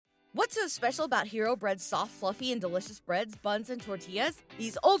What's so special about Hero Bread's soft, fluffy, and delicious breads, buns, and tortillas?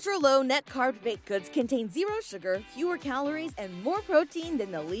 These ultra-low net-carb baked goods contain zero sugar, fewer calories, and more protein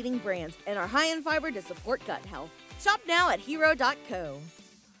than the leading brands, and are high in fiber to support gut health. Shop now at hero.co.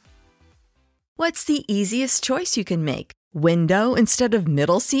 What's the easiest choice you can make? Window instead of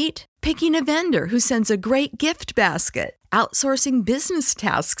middle seat? Picking a vendor who sends a great gift basket? Outsourcing business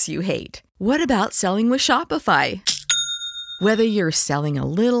tasks you hate? What about selling with Shopify? Whether you're selling a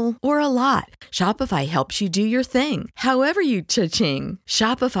little or a lot, Shopify helps you do your thing, however you cha-ching.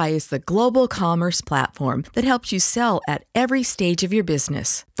 Shopify is the global commerce platform that helps you sell at every stage of your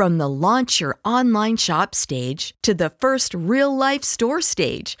business. From the launch your online shop stage to the first real-life store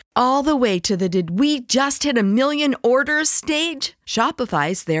stage, all the way to the did we just hit 1 million orders stage.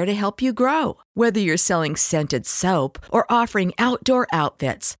 Shopify's there to help you grow. Whether you're selling scented soap or offering outdoor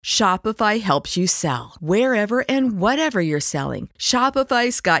outfits, Shopify helps you sell. Wherever and whatever you're selling,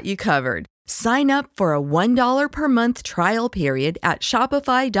 Shopify's got you covered. Sign up for a $1 per month trial period at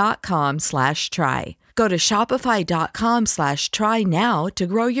shopify.com/try. Go to shopify.com/try now to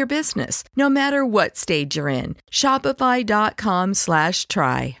grow your business, no matter what stage you're in.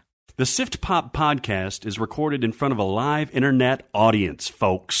 Shopify.com/try. The Sift Pop podcast is recorded in front of a live internet audience,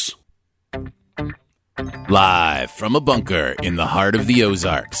 folks. Live from a bunker in the heart of the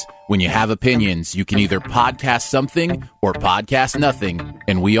Ozarks. When you have opinions, you can either podcast something or podcast nothing.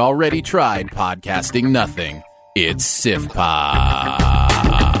 And we already tried podcasting nothing. It's Sift Pop.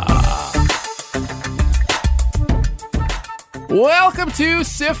 Welcome to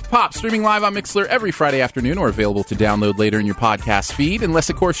Sift Pop, streaming live on Mixlr every Friday afternoon or available to download later in your podcast feed. Unless,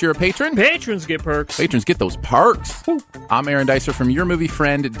 of course, you're a patron. Patrons get perks. Patrons get those perks. Woo. I'm Aaron Dicer from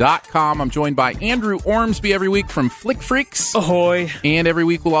YourMovieFriend.com. I'm joined by Andrew Ormsby every week from Flick Freaks. Ahoy. And every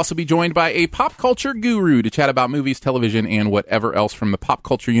week we'll also be joined by a pop culture guru to chat about movies, television, and whatever else from the pop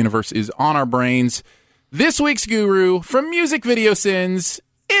culture universe is on our brains. This week's guru from Music Video Sins,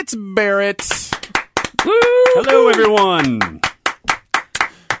 it's Barrett. Woo! Hello, everyone.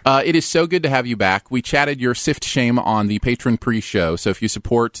 It is so good to have you back. We chatted your Sift Shame on the Patron pre-show, so if you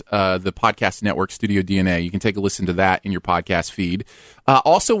support the podcast network Studio DNA, you can take a listen to that in your podcast feed.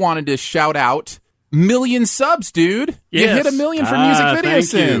 Also wanted to shout out 1 million subs, dude. Yes. You hit 1 million for Music Video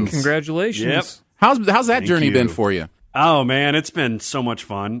Sins. Congratulations. Yep. How's that journey been for you? Oh man, it's been so much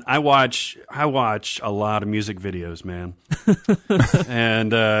fun. I watch a lot of music videos, man,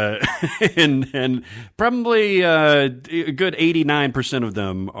 and probably a good 89% of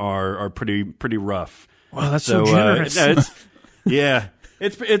them are pretty rough. Wow, that's so generous.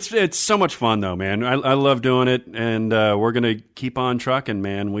 It's so much fun though, man. I love doing it, and we're gonna keep on trucking,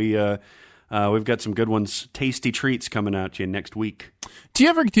 man. We've got some good ones, tasty treats coming out to you next week. Do you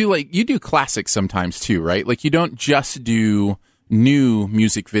ever do, you do classics sometimes too, right? Like, you don't just do new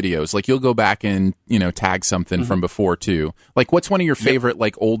music videos. Like, you'll go back and, tag something from before too. Like, what's one of your favorite,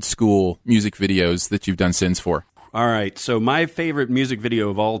 old school music videos that you've done sins for? All right. So my favorite music video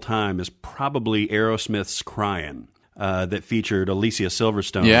of all time is probably Aerosmith's Crying, that featured Alicia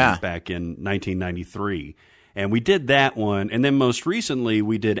Silverstone back in 1993. And we did that one. And then most recently,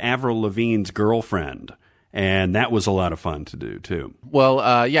 we did Avril Lavigne's Girlfriend. And that was a lot of fun to do, too.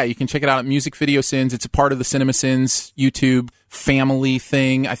 Well, you can check it out at Music Video Sins. It's a part of the Cinema Sins YouTube family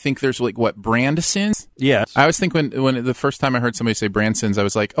thing. I think there's, Brand Sins? Yes. I always think when the first time I heard somebody say Brand Sins, I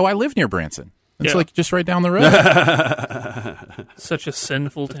was like, oh, I live near Branson. It's just right down the road. Such a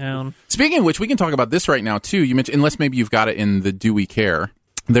sinful town. Speaking of which, we can talk about this right now, too. You mentioned, unless maybe you've got it in the Do We Care,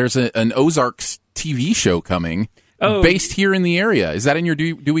 there's an Ozarks TV show coming. Oh, based here in the area. Is that in your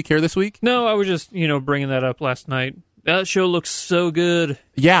Do We Care this week? No, I was just, bringing that up last night. That show looks so good.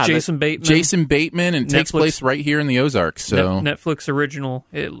 Yeah. Jason Bateman. Jason Bateman, and it takes place right here in the Ozarks. So Netflix original.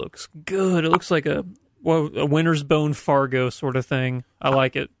 It looks good. It looks like a Winter's Bone Fargo sort of thing. I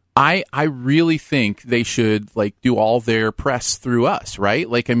like it. I really think they should, do all their press through us, right?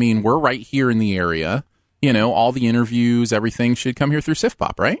 We're right here in the area. All the interviews, everything should come here through Sift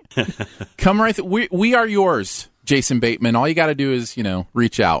Pop, right? Come right we are yours, Jason Bateman. All you got to do is,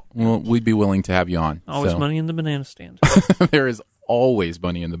 reach out. We'd be willing to have you on. Always money in the banana stand. There is always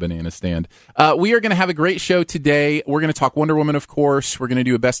money in the banana stand. We are going to have a great show today. We're going to talk Wonder Woman, of course. We're going to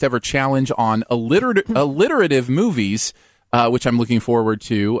do a best ever challenge on alliterative movies, which I'm looking forward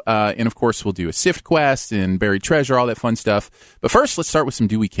to. And, of course, we'll do a Sift Quest and Buried Treasure, all that fun stuff. But first, let's start with some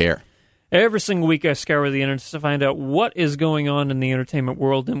Do We Care? Every single week I scour the internet to find out what is going on in the entertainment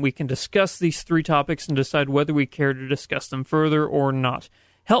world, and we can discuss these 3 topics and decide whether we care to discuss them further or not.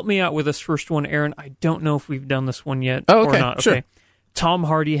 Help me out with this first one, Aaron. I don't know if we've done this one yet or not. Sure. Okay. Tom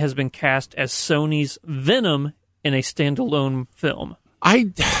Hardy has been cast as Sony's Venom in a standalone film.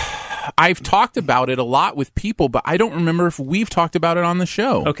 I've talked about it a lot with people, but I don't remember if we've talked about it on the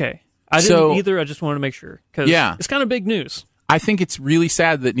show. Okay. I didn't either. I just wanted to make sure. Because it's kind of big news. I think it's really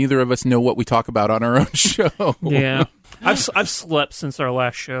sad that neither of us know what we talk about on our own show. Yeah. I've slept since our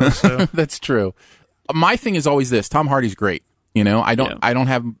last show. So. That's true. My thing is always this. Tom Hardy's great. I don't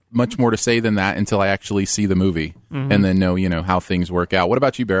have much more to say than that until I actually see the movie and then know, how things work out. What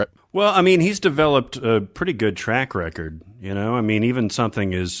about you, Barrett? Well, I mean, he's developed a pretty good track record, I mean, even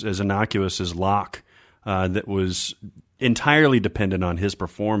something as innocuous as Locke that was entirely dependent on his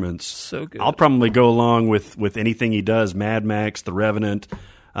performance. So good. I'll probably go along with anything he does, Mad Max, The Revenant.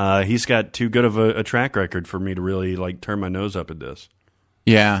 He's got too good of a track record for me to really, turn my nose up at this.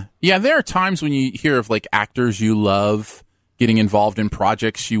 Yeah. Yeah, there are times when you hear of, actors you love getting involved in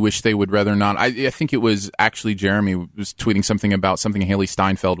projects you wish they would rather not. I think it was actually Jeremy was tweeting something about something Haley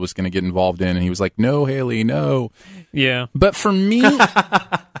Steinfeld was going to get involved in, and he was like, "No, Haley, no." Yeah. But for me,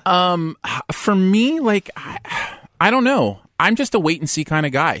 I don't know. I'm just a wait and see kind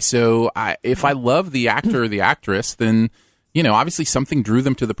of guy. So if I love the actor or the actress, then obviously something drew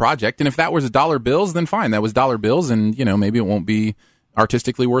them to the project, and if that was dollar bills, then fine, that was dollar bills, and maybe it won't be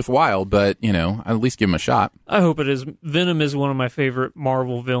artistically worthwhile, but at least give him a shot. I hope it is. Venom is one of my favorite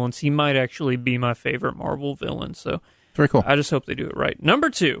Marvel villains. He might actually be my favorite Marvel villain, so very cool. I just hope they do it right. Number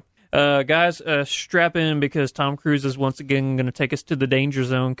 2, guys, strap in because Tom Cruise is once again going to take us to the danger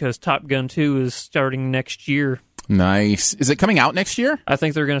zone because Top Gun 2 is starting next year. Nice. Is it coming out next year? I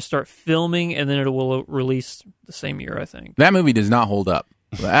think they're going to start filming and then it will release the same year, I think. That movie does not hold up.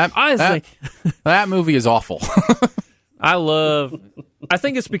 That movie is awful. I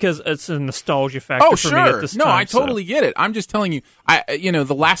think it's because it's a nostalgia factor for me at this time. No, I totally get it. I'm just telling you,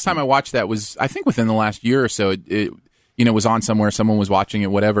 the last time I watched that was, I think within the last year or so, it was on somewhere, someone was watching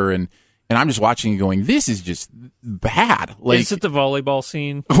it, whatever, and I'm just watching it going, this is just bad. Is it the volleyball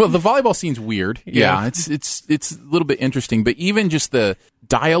scene? Well, the volleyball scene's weird. Yeah, it's a little bit interesting, but even just the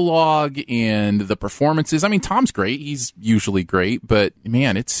dialogue and the performances, I mean, Tom's great. He's usually great, but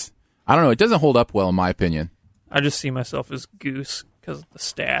man, I don't know, it doesn't hold up well in my opinion. I just see myself as Goose because of the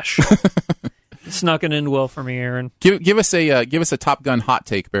stash. It's not going to end well for me, Aaron. Give us a Top Gun hot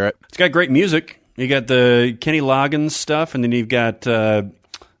take, Barrett. It's got great music. You got the Kenny Loggins stuff, and then you've got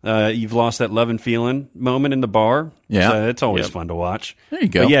You've Lost That Love and Feeling moment in the bar. Yeah, so it's always fun to watch. There you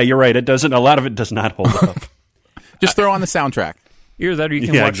go. But yeah, you're right. A lot of it does not hold up. Just throw on the soundtrack. Either that, or you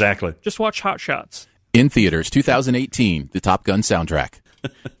can watch. Exactly. Just watch Hot Shots in theaters. 2018, the Top Gun soundtrack.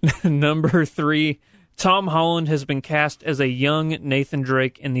 Number 3. Tom Holland has been cast as a young Nathan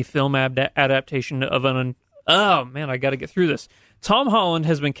Drake in the film adaptation of oh, man, I got to get through this. Tom Holland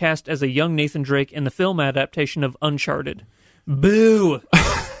has been cast as a young Nathan Drake in the film adaptation of Uncharted. Boo!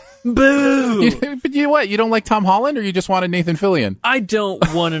 Boo! But you know what? You don't like Tom Holland, or you just wanted Nathan Fillion? I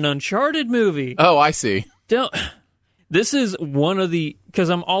don't want an Uncharted movie. Oh, I see. This is one of the... Because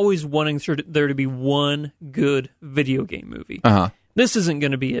I'm always wanting there to be one good video game movie. Uh-huh. This isn't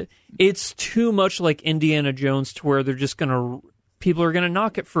going to be it. It's too much like Indiana Jones to where they're just going to... People are going to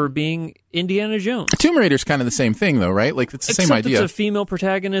knock it for being Indiana Jones. Tomb Raider's kind of the same thing, though, right? Like, it's the same idea. It's a female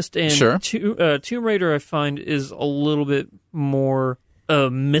protagonist, and sure. Tomb Raider, I find, is a little bit more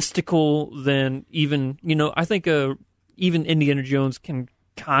mystical than even... I think even Indiana Jones can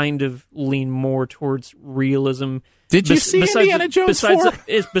kind of lean more towards realism. Did you see Indiana Jones 4?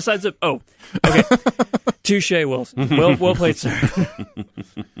 Besides oh, okay. Touche, Wilson. Well played, sir.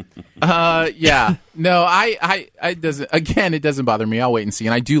 Yeah. No, it doesn't bother me. I'll wait and see.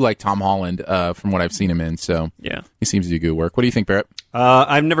 And I do like Tom Holland from what I've seen him in, so yeah, he seems to do good work. What do you think, Barrett?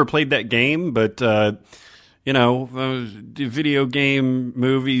 I've never played that game, but video game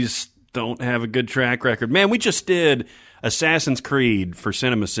movies don't have a good track record. Man, we just did Assassin's Creed for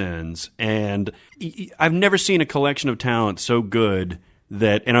CinemaSins, and I've never seen a collection of talent so good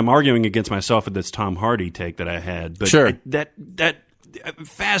that, and I'm arguing against myself with this Tom Hardy take that I had, but sure. that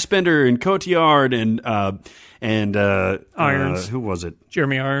Fassbender and Cotillard and Irons. Who was it?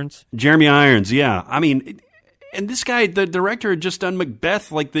 Jeremy Irons. Jeremy Irons, yeah. I mean, and this guy, the director, had just done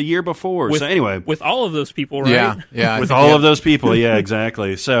Macbeth like the year before. So anyway, with all of those people, right? Yeah. With all of those people, yeah,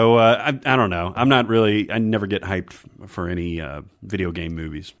 exactly. So I don't know. I never get hyped for any video game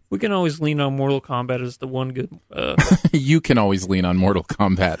movies. We can always lean on Mortal Kombat as the one good. You can always lean on Mortal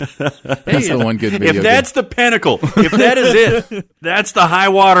Kombat. That's the one good video. If that's the pinnacle, if that is it, that's the high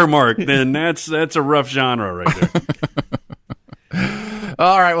water mark. Then that's a rough genre right there.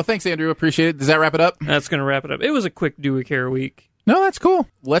 All right. Well, thanks, Andrew. Appreciate it. Does that wrap it up? That's going to wrap it up. It was a quick Do We Care week. No, that's cool.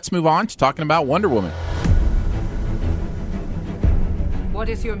 Let's move on to talking about Wonder Woman. What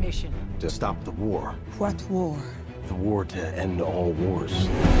is your mission? To stop the war. What war? The war to end all wars.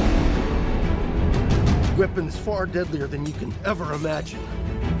 weapons far deadlier than you can ever imagine.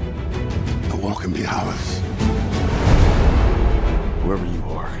 The war can be ours. Whoever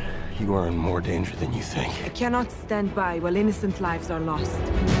you are in more danger than you think. I cannot stand by while innocent lives are lost.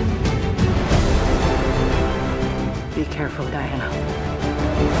 Be careful, Diana.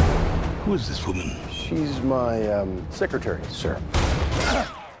 Who is this woman? She's my secretary, sir.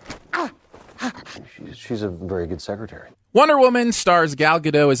 She's a very good secretary. Wonder Woman stars Gal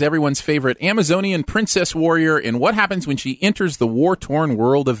Gadot as everyone's favorite Amazonian princess warrior in what happens when she enters the war-torn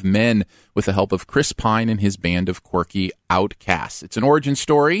world of men with the help of Chris Pine and his band of quirky outcasts. It's an origin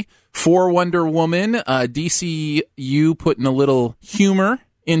story for Wonder Woman. DCU putting a little humor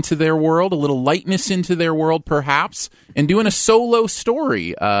into their world, a little lightness into their world, perhaps, and doing a solo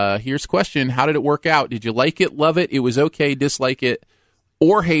story. Here's a question. How did it work out? Did you like it, love it, it was okay, dislike it,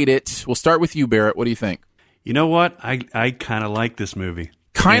 or hate it? We'll start with you, Barrett. What do you think? You know what? I kind of like this movie.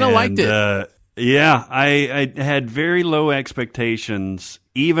 Kind of liked it. Yeah, I had very low expectations,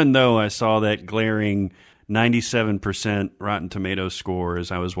 even though I saw that glaring 97% Rotten Tomatoes score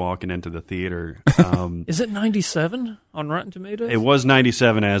as I was walking into the theater. Is it 97 on Rotten Tomatoes? It was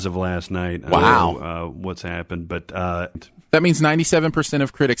 97 as of last night. Wow. I don't know, what's happened, but that means 97%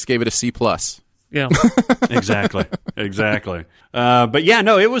 of critics gave it a C+. Yeah. Exactly. But yeah,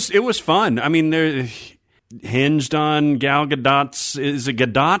 no, it was fun. I mean, they're hinged on Gal Gadot's. Is it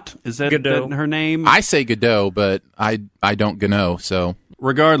Gadot? Is that her name? I say Gadot, but I don't know. So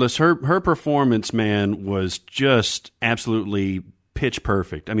regardless, her performance, man, was just absolutely pitch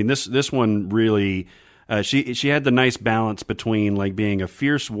perfect. I mean, this one really. She had the nice balance between like being a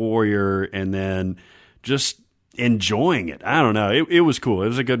fierce warrior and then just enjoying it. I don't know. It was cool. It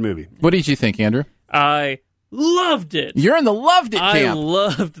was a good movie. What did you think, Andrew? I loved it. You're in the loved it camp. I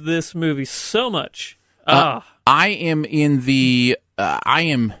loved this movie so much. I am in the. I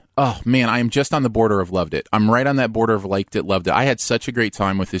am just on the border of loved it. I'm right on that border of liked it, loved it. I had such a great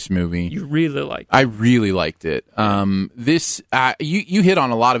time with this movie. You really liked it. I really liked it. You hit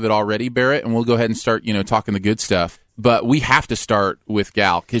on a lot of it already, Barrett, and we'll go ahead and start, talking the good stuff. But we have to start with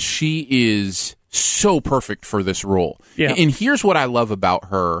Gal because she is so perfect for this role. Yeah. And here's what I love about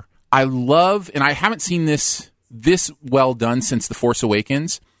her. And I haven't seen this well done since The Force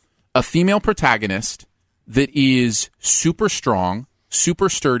Awakens, a female protagonist that is super strong, super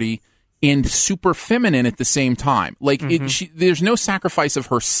sturdy, and super feminine at the same time. Like, there's no sacrifice of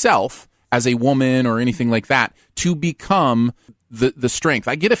herself as a woman or anything like that to become the strength.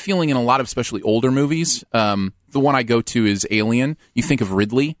 I get a feeling in a lot of especially older movies, the one I go to is Alien. You think of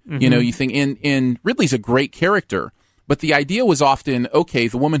Ridley, you think, and Ridley's a great character, but the idea was often, okay,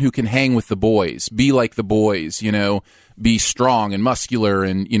 the woman who can hang with the boys, be like the boys, be strong and muscular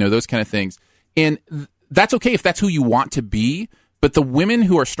and, those kind of things. And that's okay if that's who you want to be, but the women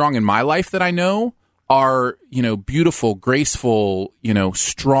who are strong in my life that I know are, beautiful, graceful,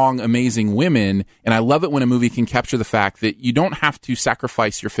 strong, amazing women. And I love it when a movie can capture the fact that you don't have to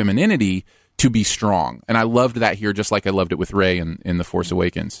sacrifice your femininity to be strong. And I loved that here, just like I loved it with Rey in The Force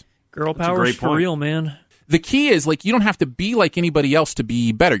Awakens. Girl power is for real, man. The key is, like, you don't have to be like anybody else to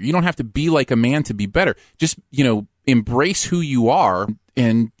be better. You don't have to be like a man to be better. Just, embrace who you are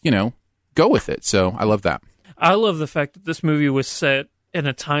and, go with it. So I love that. I love the fact that this movie was set in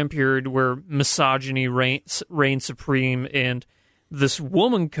a time period where misogyny reigned supreme, and this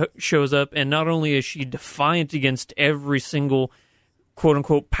woman shows up, and not only is she defiant against every single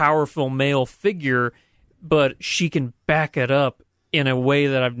quote-unquote powerful male figure, but she can back it up in a way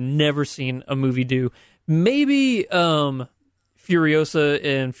that I've never seen a movie do. Maybe Furiosa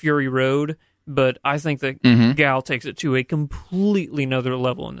and Fury Road, but I think that Gal takes it to a completely another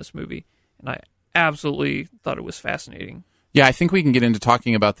level in this movie, and I absolutely thought it was fascinating. Yeah, I think we can get into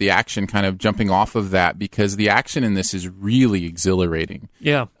talking about the action, kind of jumping off of that, because the action in this is really exhilarating.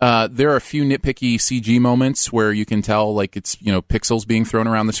 Yeah. There are a few nitpicky CG moments where you can tell, like, it's, pixels being thrown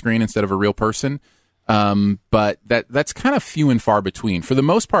around the screen instead of a real person. But that's kind of few and far between. For the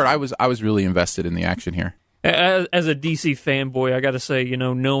most part, I was really invested in the action here. As a DC fanboy, I got to say,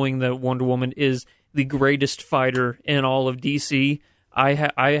 knowing that Wonder Woman is the greatest fighter in all of DC, I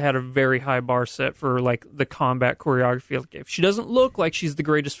had a very high bar set for, like, the combat choreography. Like, if she doesn't look like she's the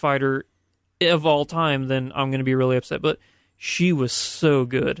greatest fighter of all time, then I'm going to be really upset. But she was so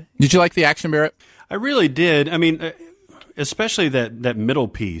good. Did you like the action, Barrett? I really did. I mean, especially that middle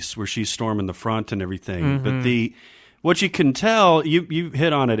piece where she's storming the front and everything. But what you can tell, you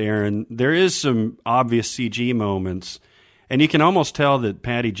hit on it, Aaron, there is some obvious CG moments, and you can almost tell that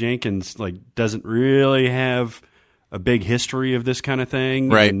Patty Jenkins, like, doesn't really have a big history of this kind of thing,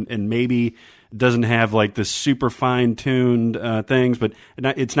 right? And maybe doesn't have like this super fine-tuned things, but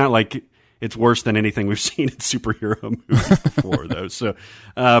it's not like it's worse than anything we've seen in superhero movies before, though. So,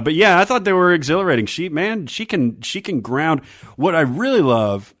 but yeah, I thought they were exhilarating. She can ground. What I really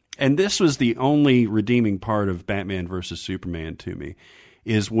love, and this was the only redeeming part of Batman versus Superman to me,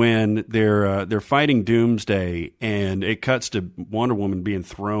 is when they're fighting Doomsday, and it cuts to Wonder Woman being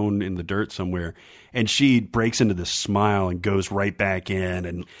thrown in the dirt somewhere, and she breaks into this smile and goes right back in,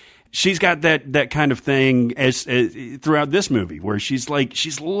 and she's got that kind of thing as throughout this movie, where she's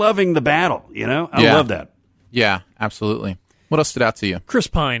loving the battle. I love that. Yeah, absolutely. What else stood out to you? Chris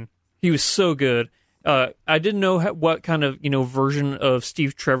Pine. He was so good. I didn't know what kind of version of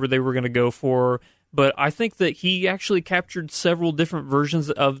Steve Trevor they were going to go for, but I think that he actually captured several different versions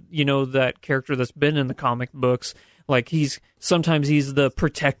of that character that's been in the comic books. Like sometimes he's the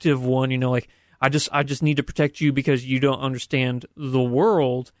protective one. Like I just need to protect you because you don't understand the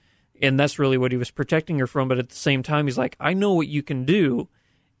world. And that's really what he was protecting her from. But at the same time, he's like, I know what you can do.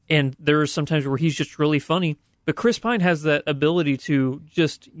 And there are some times where he's just really funny. But Chris Pine has that ability to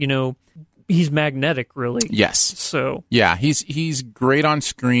just, he's magnetic, really. Yes. So yeah, he's great on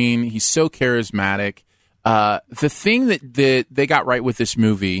screen. He's so charismatic. The thing that they got right with this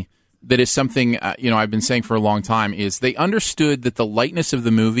movie, that is something I've been saying for a long time, is they understood that the lightness of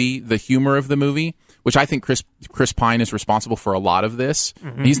the movie, the humor of the movie, which I think Chris Pine is responsible for a lot of this.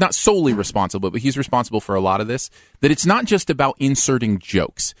 Mm-hmm. He's not solely responsible, but he's responsible for a lot of this. That it's not just about inserting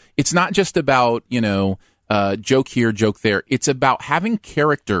jokes. It's not just about, joke here, joke there. It's about having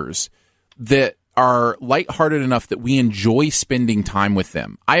characters that are lighthearted enough that we enjoy spending time with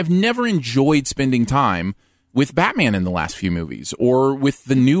them. I have never enjoyed spending time with Batman in the last few movies, or with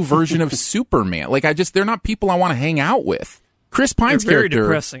the new version of Superman. Like, they're not people I want to hang out with. Chris Pine's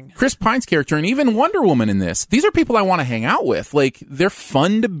character, and even Wonder Woman in this, these are people I want to hang out with. Like, they're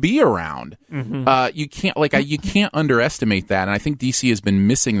fun to be around. Mm-hmm. You can't underestimate that, and I think DC has been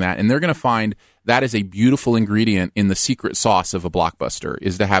missing that, and they're going to find that is a beautiful ingredient in the secret sauce of a blockbuster,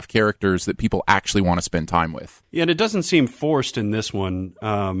 is to have characters that people actually want to spend time with. Yeah, and it doesn't seem forced in this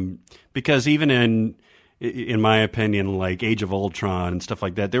one, because even in my opinion, like Age of Ultron and stuff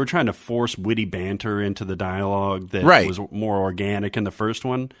like that, they were trying to force witty banter into the dialogue that was more organic in the first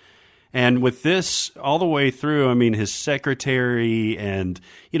one. And with this, all the way through, I mean, his secretary and,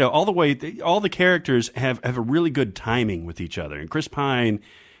 all the characters have a really good timing with each other. And Chris Pine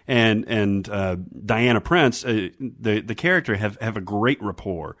and Diana Prince, the character, have a great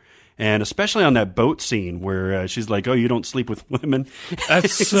rapport. And especially on that boat scene where she's like, "Oh, you don't sleep with women."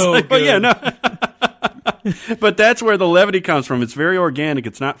 That's so good. Oh, yeah, no. But that's where the levity comes from. It's very organic.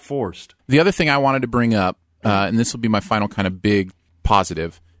 It's not forced. The other thing I wanted to bring up, and this will be my final kind of big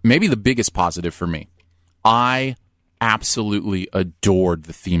positive, maybe the biggest positive for me, I absolutely adored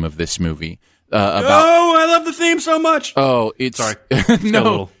the theme of this movie. I love the theme so much. Oh, it's... Sorry. No. A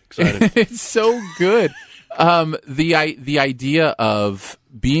little excited. It's so good. The idea of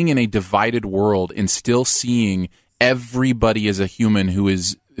being in a divided world and still seeing everybody as a human who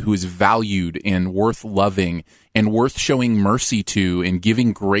is valued and worth loving and worth showing mercy to and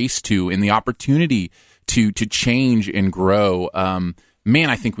giving grace to, and the opportunity to change and grow. Man,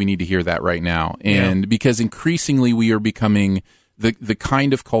 I think we need to hear that right now. And because increasingly we are becoming the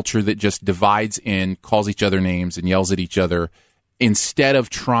kind of culture that just divides and calls each other names and yells at each other instead of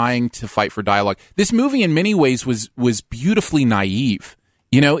trying to fight for dialogue. This movie in many ways was beautifully naive.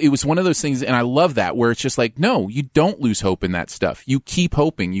 It was one of those things, and I love that, where it's just like, no, you don't lose hope in that stuff. You keep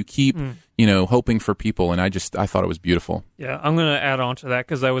hoping. You keep, hoping for people, and I thought it was beautiful. Yeah, I'm going to add on to that,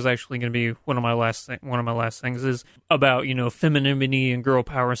 because that was actually going to be one of my last things is about, femininity and girl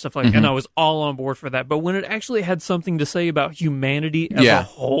power and stuff like that, and I was all on board for that. But when it actually had something to say about humanity as a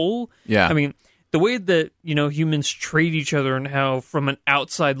whole, I mean, the way that, humans treat each other and how, from an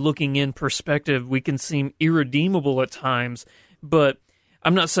outside looking in perspective, we can seem irredeemable at times, but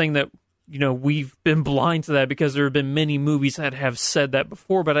I'm not saying that, we've been blind to that, because there have been many movies that have said that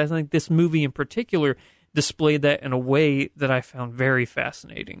before, but I think this movie in particular displayed that in a way that I found very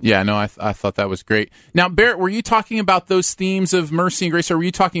fascinating. Yeah, no, I thought that was great. Now, Barrett, were you talking about those themes of mercy and grace, or were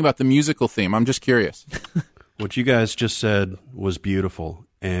you talking about the musical theme? I'm just curious. What you guys just said was beautiful,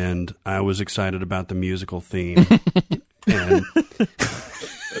 and I was excited about the musical theme. And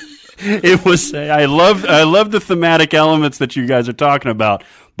it was. I love the thematic elements that you guys are talking about,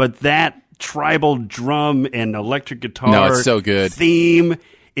 but that tribal drum and electric guitar it's so good. Theme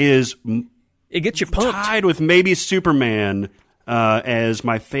is, it gets you pumped. Tied with maybe Superman as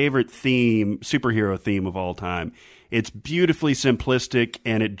my favorite theme, superhero theme of all time. It's beautifully simplistic,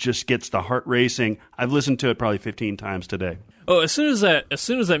 and it just gets the heart racing. I've listened to it probably 15 times today. Oh, as soon as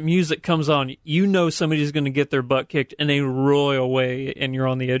that music comes on, you know somebody's going to get their butt kicked in a royal way, and you're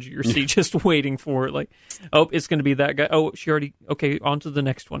on the edge of your seat just waiting for it. Like, oh, it's going to be that guy. Oh, she already, okay, on to the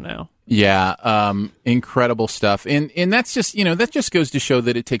next one now. Yeah, incredible stuff. And that's just, that just goes to show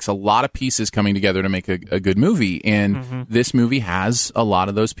that it takes a lot of pieces coming together to make a good movie. And this movie has a lot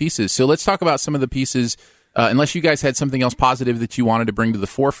of those pieces. So let's talk about some of the pieces, unless you guys had something else positive that you wanted to bring to the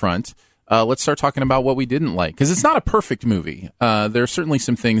forefront. Let's start talking about what we didn't like, because it's not a perfect movie. There are certainly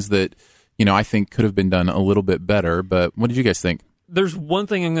some things that, I think could have been done a little bit better, but what did you guys think? There's one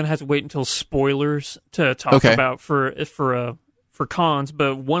thing I'm going to have to wait until spoilers to talk about for cons,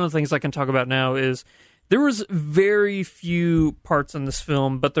 but one of the things I can talk about now is there was very few parts in this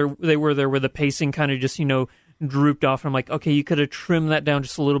film, but they were there where the pacing kind of just, drooped off. And I'm like, okay, you could have trimmed that down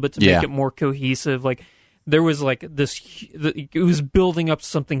just a little bit to make it more cohesive. Like, there was like this, it was building up to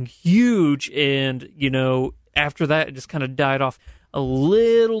something huge, and, after that, it just kind of died off a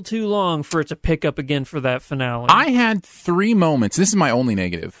little too long for it to pick up again for that finale. I had 3 moments. This is my only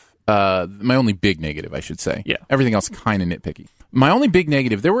negative. My only big negative, I should say. Yeah. Everything else kind of nitpicky. My only big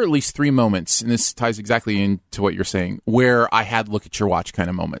negative, there were at least 3 moments, and this ties exactly into what you're saying, where I had look at your watch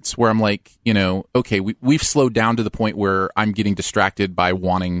kind of moments, where I'm like, okay, we've slowed down to the point where I'm getting distracted by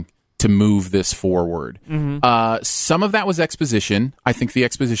wanting to move this forward. Some of that was exposition. I think the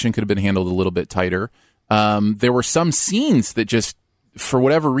exposition could have been handled a little bit tighter. There were some scenes that just, for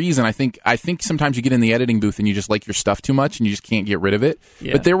whatever reason, I think sometimes you get in the editing booth and you just like your stuff too much and you just can't get rid of it.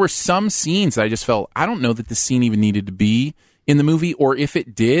 Yeah. But there were some scenes that I just felt, I don't know that this scene even needed to be in the movie, or if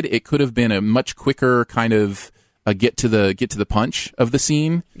it did, it could have been a much quicker kind of get to the punch of the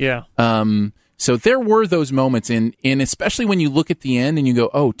scene. Yeah. So there were those moments, and especially when you look at the end and you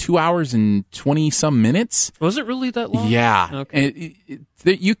go, oh, 2 hours and 20-some minutes? Was it really that long? Yeah. Okay.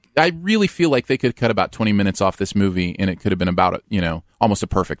 I really feel like they could cut about 20 minutes off this movie, and it could have been about, almost a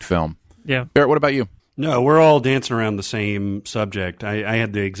perfect film. Yeah. Barrett, what about you? No, we're all dancing around the same subject. I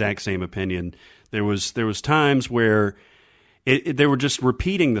had the exact same opinion. There was times where they were just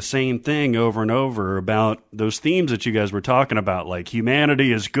repeating the same thing over and over about those themes that you guys were talking about, like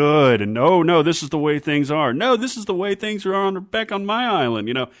humanity is good, and no, this is the way things are. No, this is the way things are back on my island,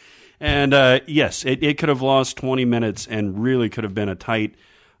 And yes, it could have lost 20 minutes and really could have been a tight,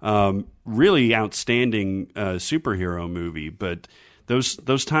 really outstanding superhero movie. But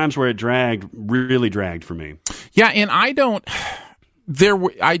those times where it really dragged for me. Yeah, and I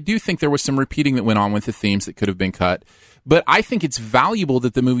do think there was some repeating that went on with the themes that could have been cut. But I think it's valuable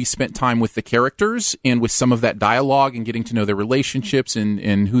that the movie spent time with the characters and with some of that dialogue and getting to know their relationships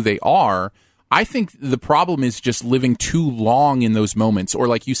and who they are. I think the problem is just living too long in those moments, or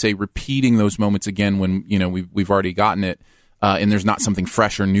like you say, repeating those moments again when we've already gotten it, and there's not something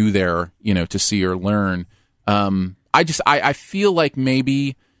fresh or new there, to see or learn. I feel like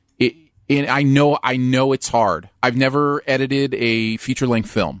maybe it. And I know it's hard. I've never edited a feature-length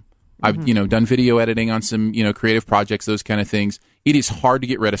film. I've done video editing on some creative projects, those kind of things. It is hard to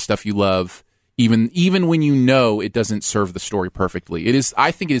get rid of stuff you love, even when it doesn't serve the story perfectly. I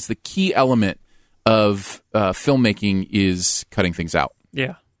think it is the key element of filmmaking is cutting things out.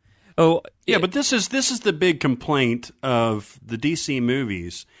 Yeah. But this is the big complaint of the DC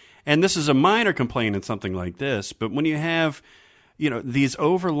movies, and this is a minor complaint in something like this. But when you have these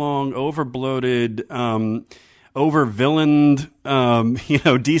overlong, overbloated, over-villained,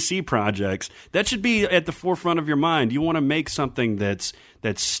 DC projects, that should be at the forefront of your mind. You want to make something that's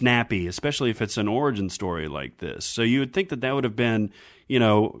snappy, especially if it's an origin story like this. So you would think that would have been,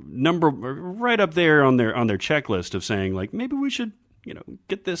 number right up there on their checklist of saying, like, maybe we should,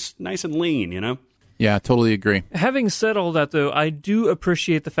 get this nice and lean, Yeah, totally agree. Having said all that, though, I do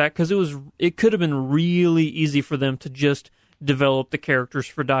appreciate the fact, because it could have been really easy for them to just develop the characters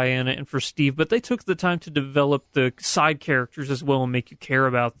for Diana and for Steve, but they took the time to develop the side characters as well and make you care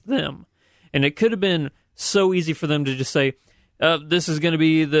about them. And it could have been so easy for them to just say, this is going to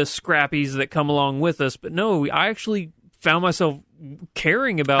be the scrappies that come along with us. But no, I actually found myself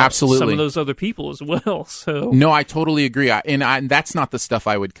caring about some of those other people as well. So no, I totally agree. And that's not the stuff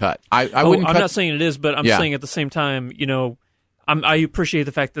I would cut. I wouldn't. I'm not saying it is, but I'm saying at the same time, I appreciate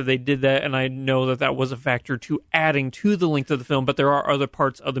the fact that they did that, and I know that was a factor to adding to the length of the film, but there are other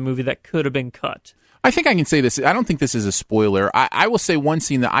parts of the movie that could have been cut. I think I can say this. I don't think this is a spoiler. I will say one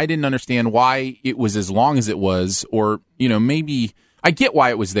scene that I didn't understand why it was as long as it was, or, maybe I get why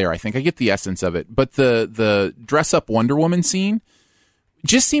it was there. I think I get the essence of it. But the dress-up Wonder Woman scene,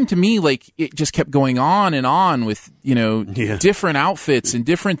 just seemed to me like it just kept going on and on with, different outfits and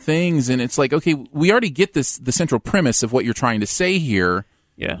different things. And it's like, okay, we already get the central premise of what you're trying to say here.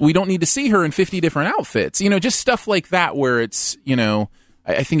 Yeah. We don't need to see her in 50 different outfits. Just stuff like that where it's,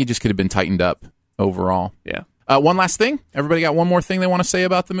 I think it just could have been tightened up overall. Yeah. One last thing. Everybody got one more thing they want to say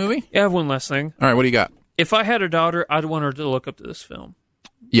about the movie? Yeah, I have one last thing. All right, what do you got? If I had a daughter, I'd want her to look up to this film.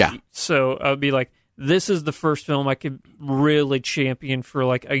 Yeah. So I'd be like, this is the first film I could really champion for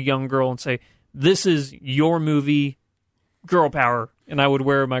like a young girl and say, this is your movie, girl power. And I would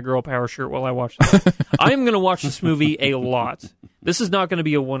wear my girl power shirt while I watch this. I am going to watch this movie a lot. This is not going to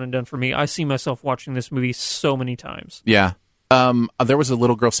be a one and done for me. I see myself watching this movie so many times. Yeah. There was a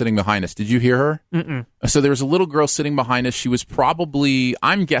little girl sitting behind us. Did you hear her? Mm-mm. So there was a little girl sitting behind us. She was probably,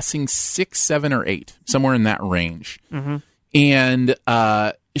 I'm guessing, 6, 7, or 8, somewhere in that range. Mm-hmm. And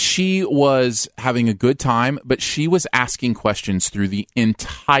she was having a good time, but she was asking questions through the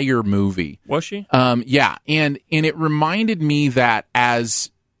entire movie. Was she? Yeah. And it reminded me that as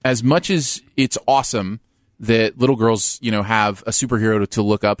much as it's awesome that little girls, have a superhero to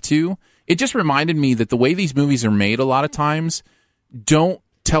look up to, it just reminded me that the way these movies are made a lot of times don't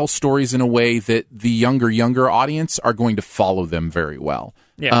tell stories in a way that the younger audience are going to follow them very well.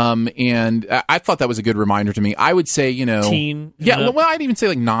 Yeah. And I thought that was a good reminder to me. I would say, teen. Yeah, well, I'd even say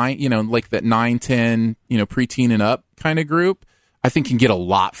like 9, like that 9, 10, preteen and up kind of group, I think can get a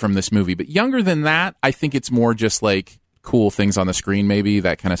lot from this movie. But younger than that, I think it's more just like cool things on the screen, maybe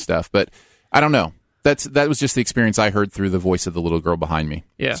that kind of stuff. But I don't know. That was just the experience I heard through the voice of the little girl behind me.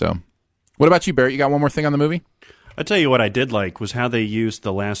 Yeah. So, what about you, Barrett? You got one more thing on the movie? I'll tell you what I did like was how they used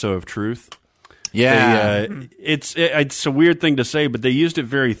the lasso of truth. Yeah. It's a weird thing to say, but they used it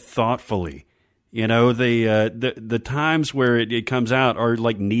very thoughtfully. The times where it comes out are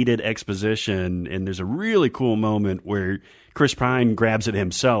like needed exposition, and there's a really cool moment where Chris Pine grabs it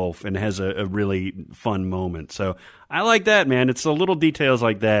himself and has a really fun moment. So I like that, man. It's the little details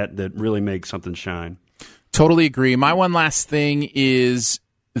like that that really make something shine. Totally agree. My one last thing is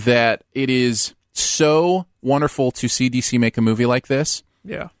that it is so wonderful to see DC make a movie like this.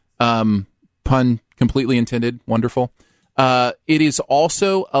 Yeah. Pun completely intended. Wonderful. It is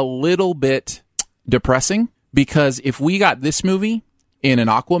also a little bit depressing because if we got this movie in an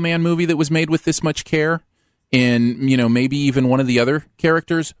Aquaman movie that was made with this much care, in maybe even one of the other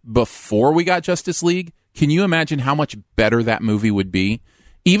characters before we got Justice League, can you imagine how much better that movie would be?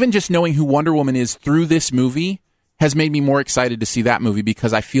 Even just knowing who Wonder Woman is through this movie has made me more excited to see that movie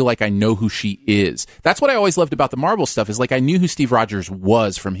because I feel like I know who she is. That's what I always loved about the Marvel stuff is like I knew who Steve Rogers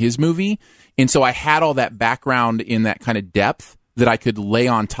was from his movie. And so I had all that background in that kind of depth that I could lay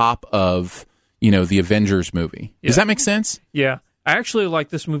on top of, the Avengers movie. Yeah. Does that make sense? Yeah. I actually like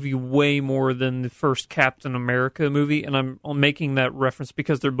this movie way more than the first Captain America movie, and I'm making that reference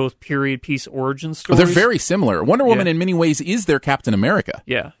because they're both period piece origin stories. Well, they're very similar. Wonder Woman in many ways is their Captain America.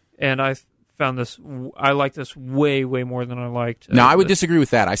 Yeah. And I like this way, way more than I liked. No, I would disagree with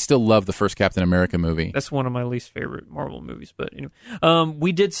that. I still love the first Captain America movie. That's one of my least favorite Marvel movies. But anyway,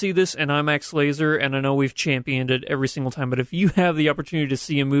 we did see this in IMAX Laser, and I know we've championed it every single time. But if you have the opportunity to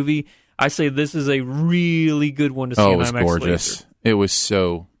see a movie, I say this is a really good one to see in IMAX Laser. It was gorgeous. It was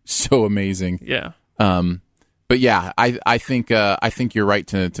so amazing. Yeah. But yeah, I think you're right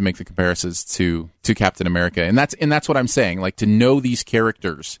to make the comparisons to Captain America, and that's what I'm saying. Like to know these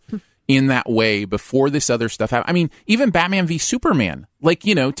characters in that way before this other stuff happened. I mean, even Batman v Superman, like,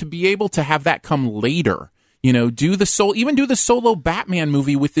 to be able to have that come later, do the solo Batman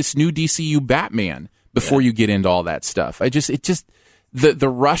movie with this new DCU Batman before you get into all that stuff. The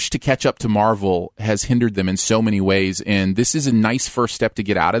rush to catch up to Marvel has hindered them in so many ways, and this is a nice first step to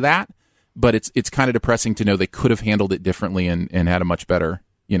get out of that, but it's kind of depressing to know they could have handled it differently and had a much better,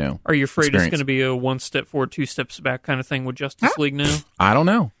 Are you afraid experience. It's going to be a one step forward, two steps back kind of thing with Justice League now? I don't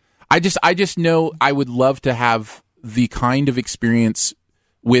know. I just know I would love to have the kind of experience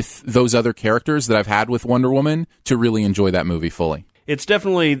with those other characters that I've had with Wonder Woman to really enjoy that movie fully. It's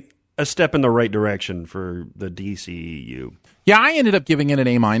definitely a step in the right direction for the DCEU. Yeah, I ended up giving it an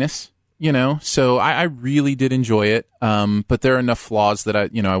A-, so I really did enjoy it. But there are enough flaws that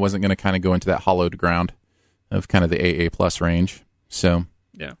I wasn't going to kind of go into that hollowed ground of kind of the AA+ range. So,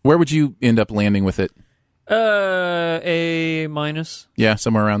 yeah. Where would you end up landing with it? A-. Yeah,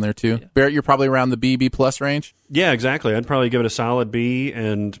 somewhere around there too. Yeah. Barrett, you're probably around the B+ range. Yeah, exactly. I'd probably give it a solid B,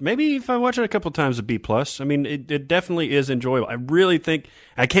 and maybe if I watch it a couple times, a B+. I mean, it definitely is enjoyable. I really think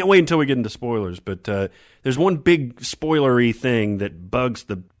I can't wait until we get into spoilers, but there's one big spoilery thing that bugs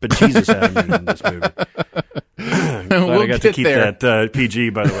the bejesus out of me in this movie. Glad I got to keep that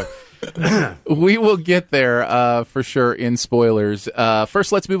PG, by the way. We will get there for sure in spoilers.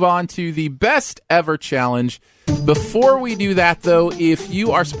 First, let's move on to the best ever challenge. Before we do that, though, if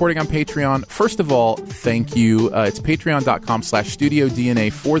you are supporting on Patreon, first of all, thank you. It's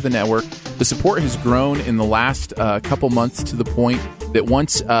patreon.com/StudioDNA for the network. The support has grown in the last couple months to the point that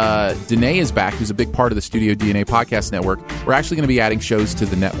once Danae is back, who's a big part of the Studio DNA podcast network, we're actually going to be adding shows to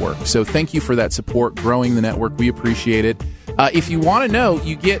the network. So thank you for that support, growing the network. We appreciate it. If you want to know,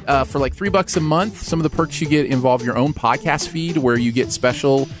 you get for like $3 a month. Some of the perks you get involve your own podcast feed, where you get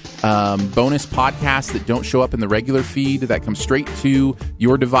special bonus podcasts that don't show up in the regular feed that come straight to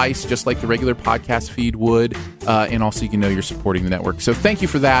your device, just like the regular podcast feed would. And also, you can know you're supporting the network. So thank you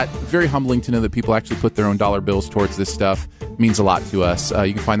for that. Very humbling to know that people actually put their own dollar bills towards this stuff. It means a lot to us.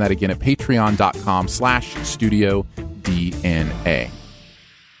 You can find that again at patreon.com/StudioDNA.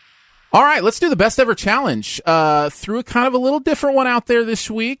 All right, let's do the best ever challenge. Threw a kind of a little different one out there this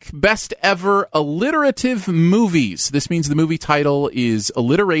week. Best ever alliterative movies. This means the movie title is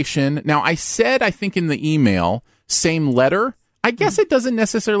alliteration. Now, I said, I think in the email, same letter. I guess it doesn't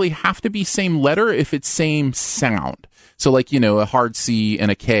necessarily have to be same letter if it's same sound. So like, a hard C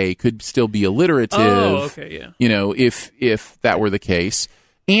and a K could still be alliterative. Oh, okay, yeah. If that were the case.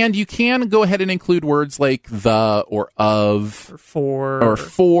 And you can go ahead and include words like the or of. Or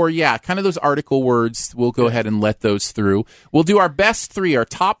for, yeah, kind of those article words. We'll go ahead and let those through. We'll do our best three, our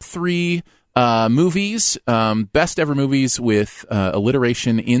top three movies, best ever movies with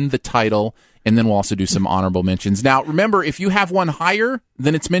alliteration in the title, and then we'll also do some honorable mentions. Now, remember, if you have one higher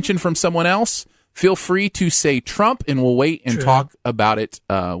than it's mentioned from someone else, feel free to say Trump, and we'll wait and talk about it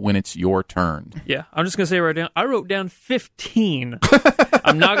when it's your turn. Yeah, I'm just going to say right now, I wrote down 15.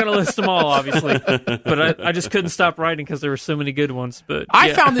 I'm not going to list them all, obviously, but I just couldn't stop writing because there were so many good ones. But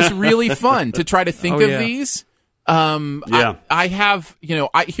I found this really fun to try to think of these. I have,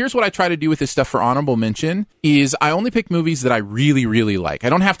 here's what I try to do with this stuff for honorable mention is I only pick movies that I really, really like. I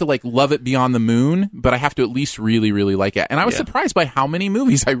don't have to love it beyond the moon, but I have to at least really, really like it. And I was surprised by how many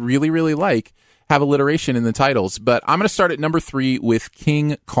movies I really, really like have alliteration in the titles. But I'm going to start at number 3 with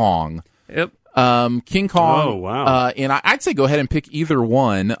King Kong. Yep. King Kong. Oh, wow. And I'd say go ahead and pick either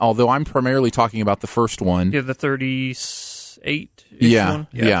one, although I'm primarily talking about the first one. Yeah, the 38.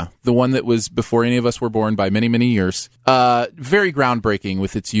 Yeah. The one that was before any of us were born by many, many years. Very groundbreaking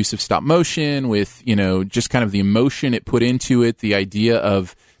with its use of stop motion, with, just kind of the emotion it put into it, the idea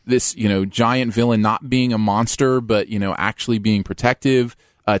of this, giant villain not being a monster, but, actually being protective.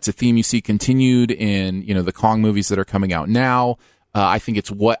 It's a theme you see continued in, the Kong movies that are coming out now. I think it's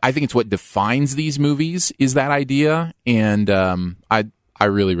what defines these movies is that idea, and I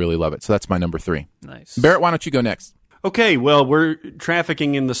really, really love it. So that's my number 3. Nice. Barrett, why don't you go next? Okay, well, we're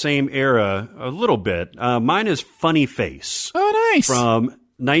trafficking in the same era a little bit. Mine is Funny Face. Oh, nice. From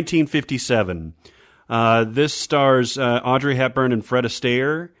 1957. This stars Audrey Hepburn and Fred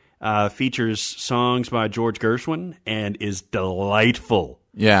Astaire, features songs by George Gershwin, and is delightful.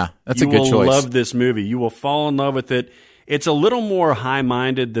 Yeah, that's a good choice. You will love this movie. You will fall in love with it. It's a little more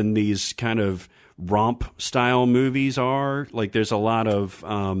high-minded than these kind of romp-style movies are. Like, there's a lot of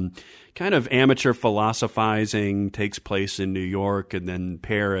kind of amateur philosophizing takes place in New York and then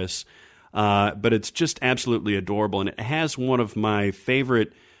Paris. But it's just absolutely adorable. And it has one of my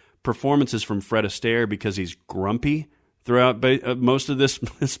favorite performances from Fred Astaire because he's grumpy throughout most of this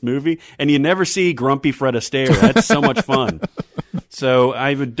movie. And you never see grumpy Fred Astaire. That's so much fun. So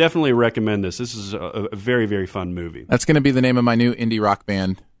I would definitely recommend this. This is a very, very fun movie. That's going to be the name of my new indie rock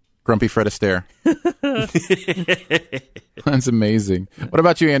band, Grumpy Fred Astaire. That's amazing. What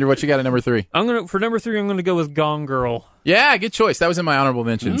about you, Andrew? What you got at number 3? For number 3, I'm going to go with Gone Girl. Yeah, good choice. That was in my honorable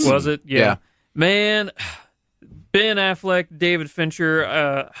mentions. Was it? Yeah. Man, Ben Affleck, David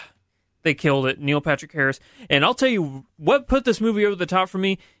Fincher, they killed it. Neil Patrick Harris. And I'll tell you what put this movie over the top for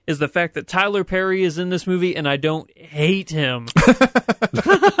me is the fact that Tyler Perry is in this movie and I don't hate him.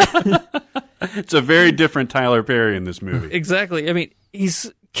 It's a very different Tyler Perry in this movie. Exactly. I mean,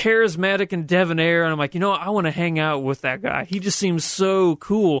 he's charismatic and debonair, and I'm like, I want to hang out with that guy. He just seems so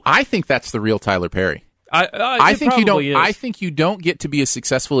cool. I think that's the real Tyler Perry. I think you don't get to be as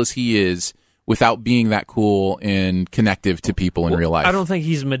successful as he is without being that cool and connective to people in real life. I don't think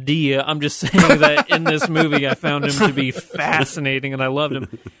he's Medea. I'm just saying that in this movie I found him to be fascinating and I loved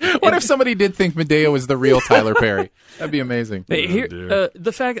him. What if somebody did think Medea was the real Tyler Perry? That'd be amazing.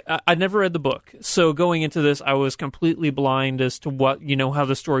 The fact, I never read the book, so going into this I was completely blind as to what, how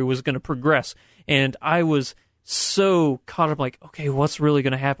the story was going to progress. And I was so caught up like, okay, what's really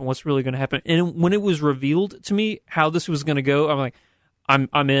going to happen? What's really going to happen? And when it was revealed to me how this was going to go, I'm like,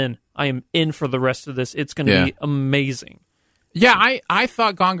 I'm in. I am in for the rest of this. It's going to be amazing. Yeah, I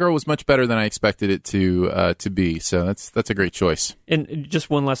thought Gone Girl was much better than I expected it to be. So that's a great choice. And just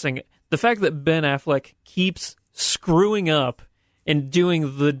one last thing. The fact that Ben Affleck keeps screwing up and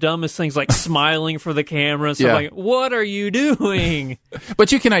doing the dumbest things like smiling for the camera. So like, what are you doing?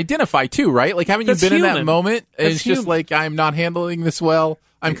 But you can identify too, right? Like, haven't you been in that moment? That's It's just like, I'm not handling this well.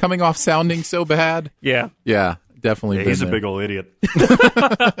 I'm coming off sounding so bad. Yeah. Yeah, definitely. Yeah, he's a big old idiot.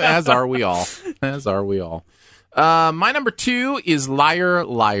 As are we all. My number 2 is Liar,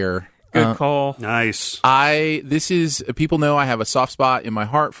 Liar. Good call. Nice. People know I have a soft spot in my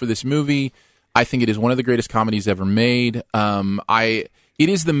heart for this movie. I think it is one of the greatest comedies ever made. It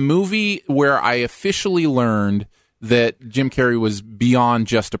is the movie where I officially learned that Jim Carrey was beyond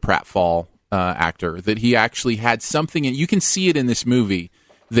just a pratfall actor, that he actually had something, and you can see it in this movie,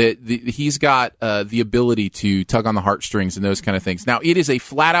 that he's got the ability to tug on the heartstrings and those kind of things. Now, it is a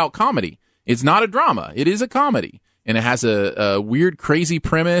flat-out comedy. It's not a drama. It is a comedy. And it has a weird, crazy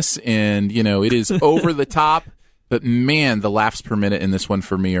premise, and, it is over the top. But, man, the laughs per minute in this one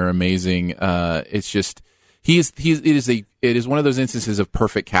for me are amazing. It's just, it is one of those instances of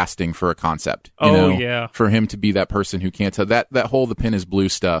perfect casting for a concept. Yeah. For him to be that person who can't tell. That whole the pen is blue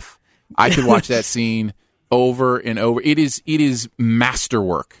stuff. I could watch that scene over and over. It is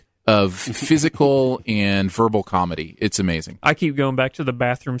masterwork of physical and verbal comedy. It's amazing. I keep going back to the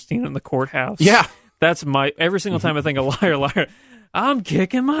bathroom scene in the courthouse. Yeah. That's every single time I think of Liar, Liar, I'm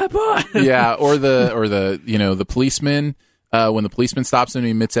kicking my butt. Yeah, or the policeman, when the policeman stops him and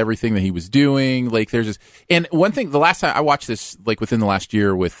he admits everything that he was doing. Like, there's just, and one thing, the last time I watched this, like within the last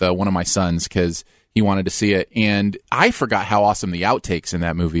year with one of my sons, because he wanted to see it, and I forgot how awesome the outtakes in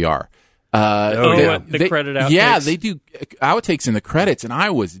that movie are. The credit outtakes. Yeah, they do outtakes in the credits, and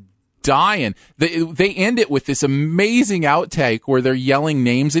I was dying. They end it with this amazing outtake where they're yelling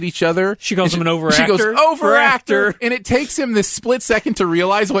names at each other. She calls him an overactor. She goes, overactor. And it takes him this split second to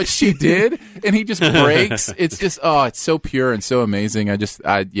realize what she did, and he just breaks. It's just, it's so pure and so amazing.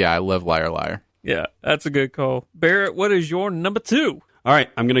 I love Liar, Liar. Yeah, that's a good call. Barrett, what is your number 2? All right,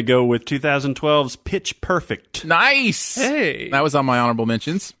 I'm going to go with 2012's Pitch Perfect. Nice. Hey. That was on my honorable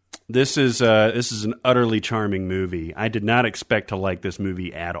mentions. This is an utterly charming movie. I did not expect to like this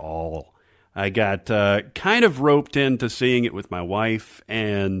movie at all. I got kind of roped into seeing it with my wife,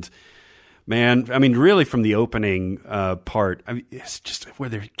 and man, I mean, really from the opening part, it's just where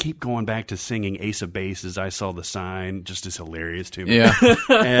they keep going back to singing Ace of Base as I Saw the Sign, just is hilarious to me. Yeah.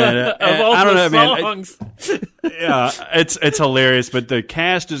 Of all the songs. Yeah, it's hilarious, but the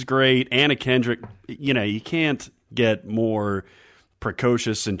cast is great. Anna Kendrick, you can't get more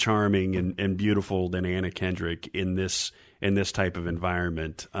precocious and charming and beautiful than Anna Kendrick in this type of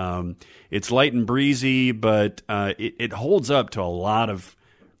environment. It's light and breezy, but it holds up to a lot of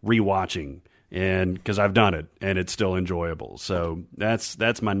rewatching, and because I've done it, and it's still enjoyable. So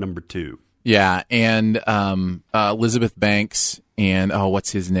that's my number 2. Yeah, and Elizabeth Banks and what's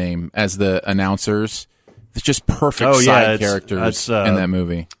his name as the announcers. It's just perfect side characters in that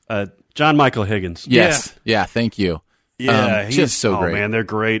movie. John Michael Higgins. Yes. Yeah, thank you. Yeah, he's just so great. Man, they're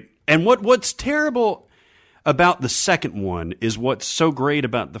great. And what's terrible about the second one is what's so great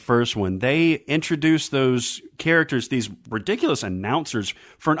about the first one. They introduced those characters, these ridiculous announcers,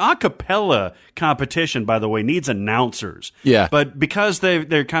 for an a cappella competition, by the way, needs announcers. Yeah. But because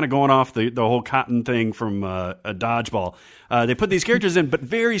they're kind of going off the whole cotton thing from a dodgeball, they put these characters in, but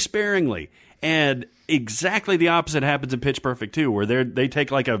very sparingly. And exactly the opposite happens in Pitch Perfect 2, where they take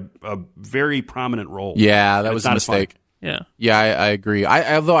like a very prominent role. Yeah, that was a mistake. Yeah, I agree.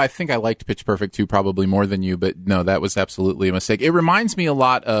 Although I think I liked Pitch Perfect 2 probably more than you, but no, that was absolutely a mistake. It reminds me a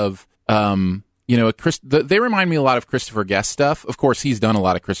lot of, they remind me a lot of Christopher Guest stuff. Of course, he's done a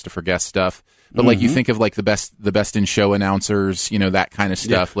lot of Christopher Guest stuff, but like you think of like the best in show announcers, that kind of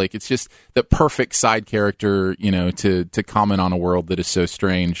stuff. Yeah. Like it's just the perfect side character, to comment on a world that is so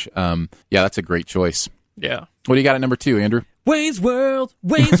strange. Yeah, that's a great choice. Yeah. What do you got at number 2, Andrew? Wayne's World,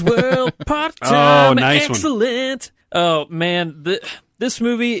 part-time, nice excellent. One. Oh, man, this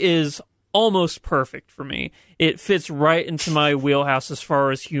movie is almost perfect for me. It fits right into my wheelhouse as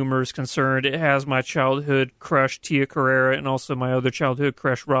far as humor is concerned. It has my childhood crush, Tia Carrere, and also my other childhood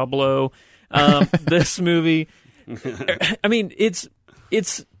crush, Rob Lowe. This movie, I mean, it's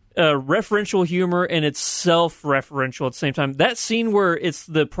referential humor and it's self-referential at the same time. That scene where it's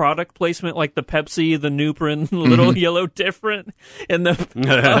the product placement, like the Pepsi, the Nuprin, little yellow different, and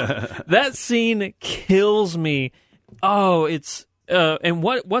that scene kills me. Oh, it's and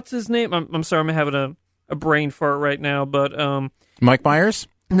what's his name? I'm sorry, I'm having a brain fart right now, but Mike Myers?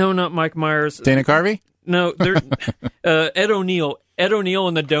 No, not Mike Myers. Dana Carvey? No, they're Ed O'Neill. Ed O'Neill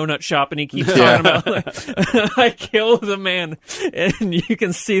in the donut shop, and he keeps talking about, like, I killed the man, and you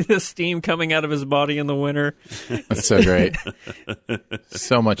can see the steam coming out of his body in the winter. That's so great.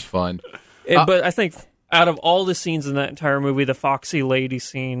 So much fun. But I think out of all the scenes in that entire movie, the Foxy Lady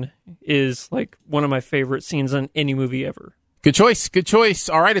scene is like one of my favorite scenes in any movie ever. Good choice. Good choice.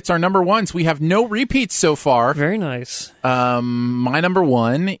 All right, it's our number ones. We have no repeats so far. Very nice. My number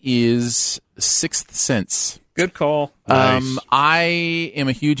one is Sixth Sense. Good call. Nice. I am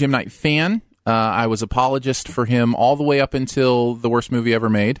a huge M. Night fan. I was apologist for him all the way up until the worst movie ever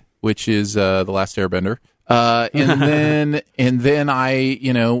made, which is The Last Airbender. And then I,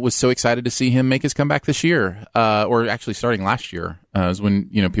 was so excited to see him make his comeback this year, or actually starting last year, is when,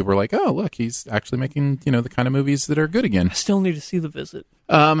 people were like, oh, look, he's actually making, the kind of movies that are good again. I still need to see The Visit.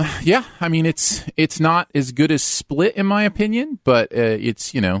 Yeah, I mean, it's not as good as Split in my opinion, but,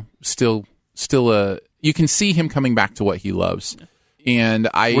 it's, still you can see him coming back to what he loves. And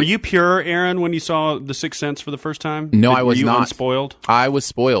were you pure, Aaron, when you saw The Sixth Sense for the first time? No, I was were you not. Unspoiled? I was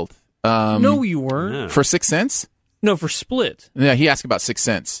spoiled. No, you weren't. Yeah. For Sixth Sense? No, for Split. Yeah, he asked about Sixth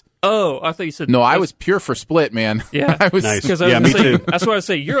Sense. Oh, I thought you said... No, I was pure for Split, man. Yeah. I was, nice. Because me too. That's why I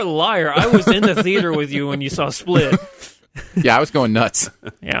say, you're a liar. I was in the theater with you when you saw Split. Yeah, I was going nuts.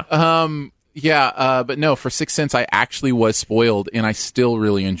 Yeah. But no, for Sixth Sense, I actually was spoiled, and I still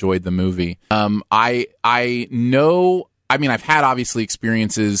really enjoyed the movie. I know... I mean, I've had obviously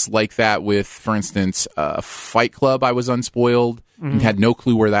experiences like that with, for instance, Fight Club. I was unspoiled and had no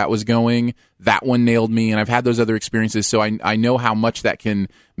clue where that was going. That one nailed me, and I've had those other experiences, so I know how much that can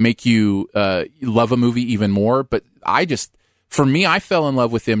make you love a movie even more. But for me, I fell in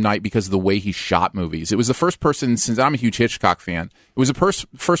love with M. Night because of the way he shot movies. It was the first person, since I'm a huge Hitchcock fan, it was the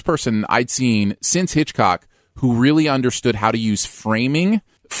first person I'd seen since Hitchcock who really understood how to use framing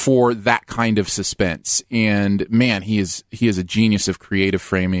for that kind of suspense. And man, he is a genius of creative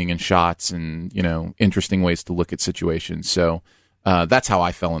framing and shots and, interesting ways to look at situations. So that's how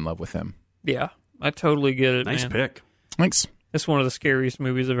I fell in love with him. Yeah, I totally get it, Nice man. pick. Thanks. It's one of the scariest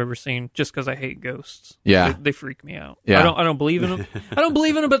movies I've ever seen just because I hate ghosts. Yeah. They freak me out. Yeah. I don't believe in them. I don't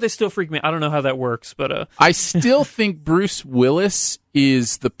believe in them, but they still freak me. I don't know how that works, but... I still think Bruce Willis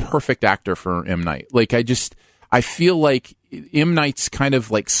is the perfect actor for M. Night. Like, I feel like M. Night's kind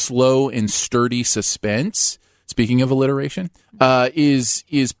of like slow and sturdy suspense, speaking of alliteration,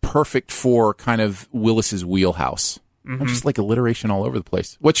 is perfect for kind of Willis's wheelhouse. I'm just like alliteration all over the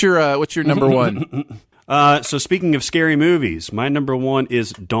place. What's your number one? So speaking of scary movies, my number one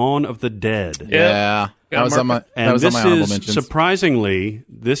is Dawn of the Dead. Yeah. That was on my honorable mentions. Surprisingly,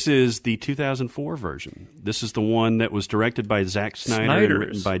 this is the 2004 version. This is the one that was directed by Zack Snyder and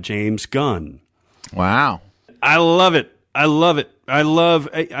written by James Gunn. Wow. I love it.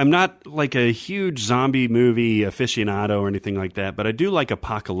 I'm not like a huge zombie movie aficionado or anything like that, but I do like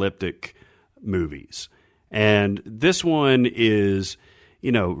apocalyptic movies. And this one is,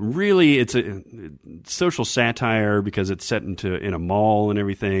 really it's a social satire because it's set in a mall and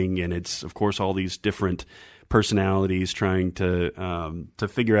everything. And it's, of course, all these different personalities trying to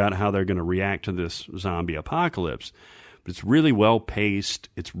figure out how they're going to react to this zombie apocalypse. But it's really well paced.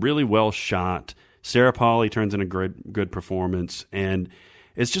 It's really well shot. Sarah Polley turns in a good performance, and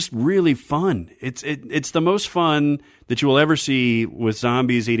it's just really fun. It's the most fun that you will ever see with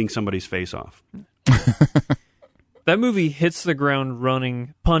zombies eating somebody's face off. That movie hits the ground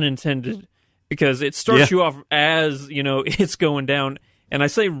running, pun intended, because it starts you off as, it's going down. And I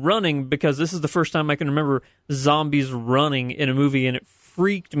say running because this is the first time I can remember zombies running in a movie, and it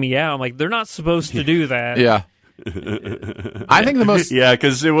freaked me out. I'm like, they're not supposed to do that. Yeah. I think the most... Yeah,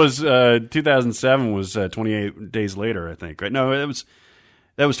 because it was 2007 was 28 days later, I think. Right? No,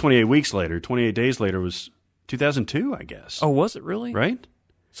 that was 28 weeks later. 28 days later was 2002, I guess. Oh, was it really? Right?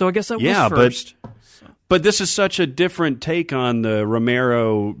 So I guess that was first. But this is such a different take on the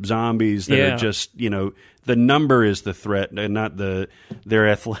Romero zombies that are just, the number is the threat and not their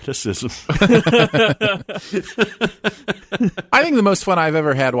athleticism. I think the most fun I've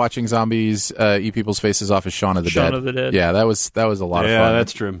ever had watching zombies eat people's faces off is Shaun of the Dead. Shaun of the Dead. Yeah, that was a lot of fun. Yeah,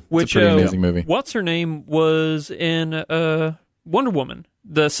 that's true. It's a pretty amazing movie. What's her name was in Wonder Woman?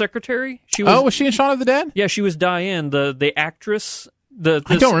 The secretary? Was she in Shaun of the Dead? Yeah, she was Diane, the actress. I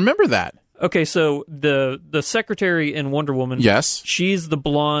don't remember that. Okay, so the secretary in Wonder Woman. Yes, she's the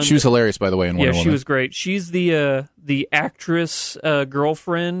blonde. She was hilarious, by the way, in Wonder Woman. Yeah, she was great. She's the actress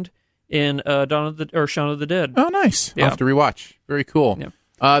girlfriend in Shaun of the Dead. Oh, nice. Yeah. I'll have to rewatch. Very cool.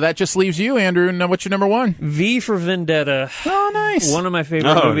 Yeah. That just leaves you, Andrew. Now, what's your number one? V for Vendetta. Oh, nice. One of my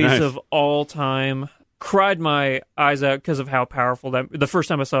favorite movies of all time. Cried my eyes out because of how powerful the first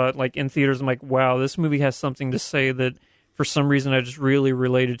time I saw it, like in theaters, I'm like, wow, this movie has something to say that for some reason I just really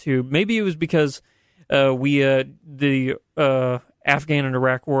related to. Maybe it was because the Afghan and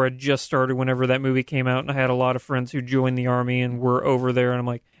Iraq War had just started whenever that movie came out, and I had a lot of friends who joined the army and were over there, and I'm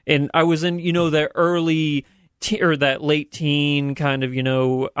like, and I was in, that early or that late teen kind of,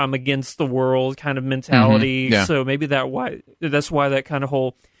 I'm against the world kind of mentality. Mm-hmm. Yeah. So maybe that's why that kind of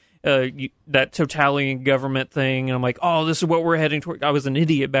whole that totalitarian government thing, and I'm like, oh, this is what we're heading toward. I was an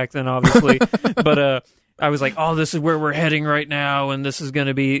idiot back then, obviously, but I was like, oh, this is where we're heading right now, and this is going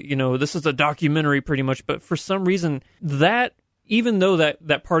to be, this is a documentary pretty much. But for some reason, even though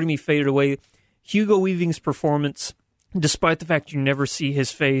that part of me faded away, Hugo Weaving's performance, despite the fact you never see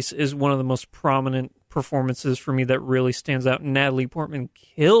his face, is one of the most prominent performances for me that really stands out. Natalie Portman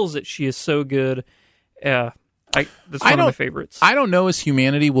kills it. She is so good. That's one of my favorites. I don't know as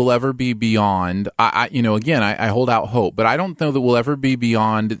humanity will ever be beyond. I hold out hope, but I don't know that we'll ever be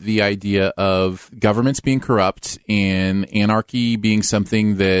beyond the idea of governments being corrupt and anarchy being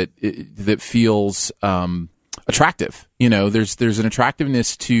something that feels attractive. There's an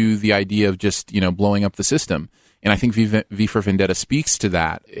attractiveness to the idea of just blowing up the system. And I think V for Vendetta speaks to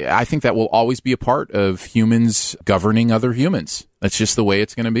that. I think that will always be a part of humans governing other humans. That's just the way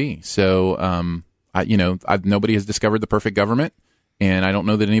it's going to be. So, nobody has discovered the perfect government, and I don't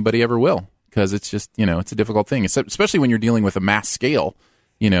know that anybody ever will, because it's just, it's a difficult thing, especially when you're dealing with a mass scale,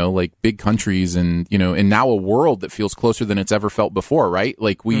 like big countries and now a world that feels closer than it's ever felt before, right?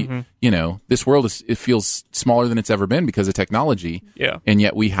 Like this world it feels smaller than it's ever been because of technology. Yeah. And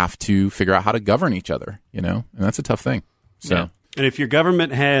yet we have to figure out how to govern each other, and that's a tough thing. So. Yeah. And if your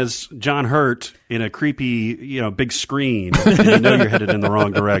government has John Hurt in a creepy, big screen, then you're headed in the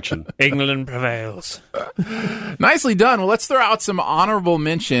wrong direction. England prevails. Nicely done. Well, let's throw out some honorable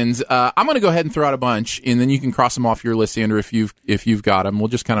mentions. I'm going to go ahead and throw out a bunch, and then you can cross them off your list, Andrew, if you've got them. We'll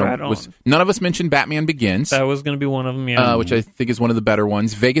just kind of none of us mentioned Batman Begins. That was going to be one of them, yeah. Which I think is one of the better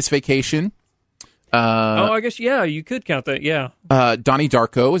ones. Vegas Vacation. I guess, yeah, you could count that, yeah. Donnie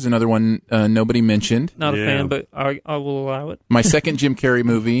Darko is another one nobody mentioned. Not a fan, but I will allow it. My second Jim Carrey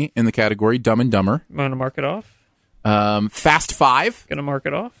movie in the category, Dumb and Dumber. I'm going to mark it off. Fast Five. Going to mark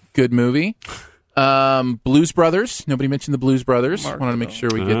it off. Good movie. Blues Brothers. Nobody mentioned the Blues Brothers. Wanted to make sure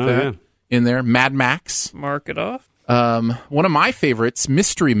we get that in there. Mad Max. Mark it off. One of my favorites,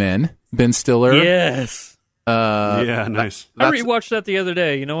 Mystery Men. Ben Stiller. Yes. Nice. I rewatched that the other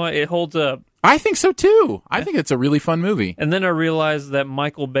day. You know what? It holds up. I think so too. I think it's a really fun movie. And then I realized that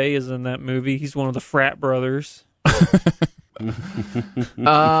Michael Bay is in that movie. He's one of the frat brothers. There's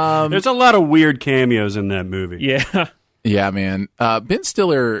a lot of weird cameos in that movie. Yeah. Yeah, man. Ben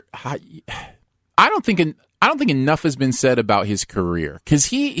Stiller, I don't think enough has been said about his career, because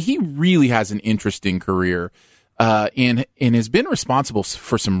he really has an interesting career. And has been responsible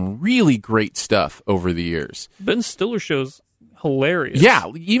for some really great stuff over the years. Ben Stiller shows hilarious. Yeah,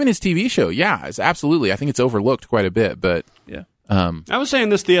 even his TV show. Yeah, it's absolutely. I think it's overlooked quite a bit, but yeah. I was saying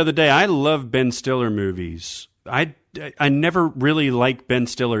this the other day. I love Ben Stiller movies. I never really liked Ben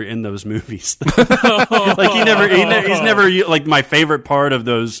Stiller in those movies. Like he's never like my favorite part of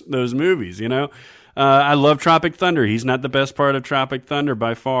those movies. I love Tropic Thunder. He's not the best part of Tropic Thunder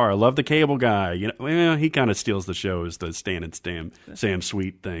by far. I love The Cable Guy. He kind of steals the show as the Stan and Sam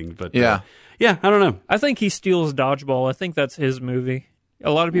Sweet thing. But I don't know. I think he steals Dodgeball. I think that's his movie. A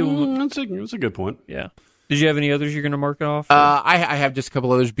lot of people. That's a good point. Yeah. Did you have any others you're going to mark it off? I have just a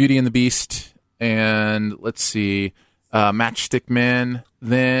couple others. Beauty and the Beast, and let's see, Matchstick Men.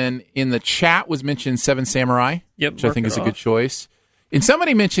 Then in the chat was mentioned Seven Samurai, which I think is a good choice. And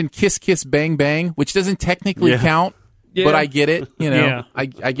somebody mentioned Kiss Kiss Bang Bang, which doesn't technically count, but I get it.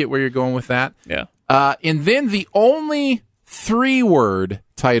 I get where you're going with that. Yeah. And then the only 3-word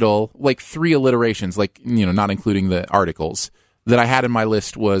title, like 3 alliterations, like, not including the articles, that I had in my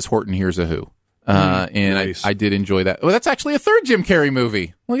list was Horton Hears a Who. And nice. I did enjoy that. Well, that's actually a third Jim Carrey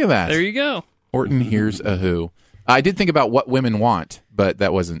movie. Look at that. There you go. Horton Hears a Who. I did think about What Women Want, but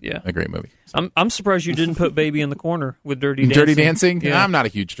that wasn't a great movie. I'm surprised you didn't put Baby in the Corner with Dirty Dancing. Dirty Dancing? Yeah. I'm not a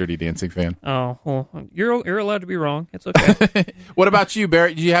huge Dirty Dancing fan. Oh, well, you're allowed to be wrong. It's okay. What about you,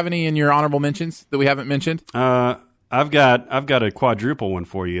 Barrett? Do you have any in your honorable mentions that we haven't mentioned? I've got a quadruple one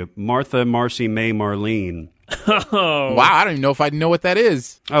for you. Martha, Marcy, May, Marlene. Oh. Wow, I don't even know if I know what that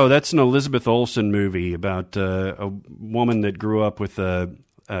is. Oh, that's an Elizabeth Olsen movie about a woman that grew up with or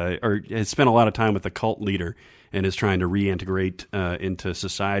has spent a lot of time with a cult leader and is trying to reintegrate into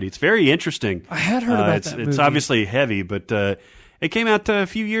society. It's very interesting. I had heard about that movie. It's obviously heavy, but it came out a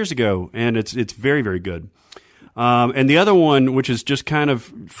few years ago, and it's very, very good. And the other one, which is just kind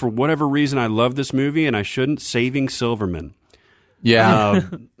of, for whatever reason, I love this movie, and I shouldn't, Saving Silverman. Yeah.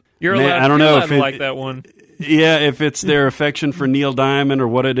 You're allowed to like that one. Yeah, if it's their affection for Neil Diamond or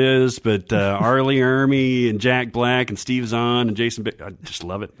what it is, but Arlie Ermy and Jack Black and Steve Zahn and Jason Biggs, I just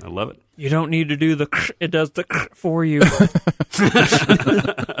love it. I love it. You don't need to do the it does the for you.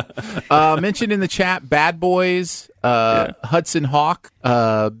 Mentioned in the chat, Bad Boys, Hudson Hawk,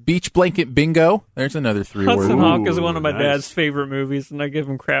 Beach Blanket Bingo. There's another 3 words. Hudson Hawk is one of my dad's favorite movies, and I give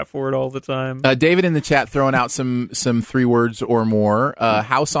him crap for it all the time. David in the chat throwing out some 3 words or more.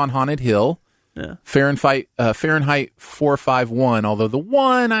 House on Haunted Hill. Yeah. Fahrenheit 451, although the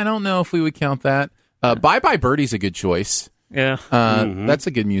 1, I don't know if we would count that. Bye Bye Birdie's a good choice. Yeah. That's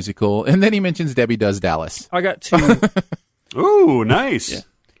a good musical. And then he mentions Debbie Does Dallas. I got 2. Ooh, nice.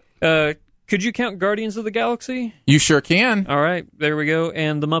 Yeah. Could you count Guardians of the Galaxy? You sure can. All right, there we go.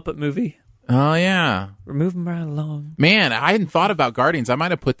 And the Muppet movie. Oh, yeah. We're moving right along. Man, I hadn't thought about Guardians. I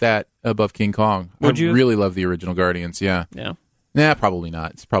might have put that above King Kong. Would you? Really love the original Guardians, yeah. Yeah. Nah, probably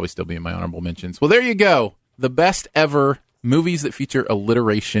not. It's probably still be in my honorable mentions. Well, there you go. The best ever movies that feature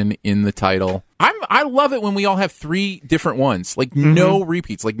alliteration in the title. I love it when we all have 3 different ones. Like, no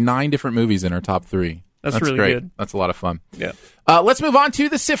repeats. Like, 9 different movies in our top 3. That's really great. good. That's a lot of fun. Yeah. Let's move on to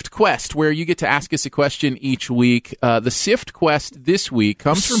the Sift Quest, where you get to ask us a question each week. The Sift Quest this week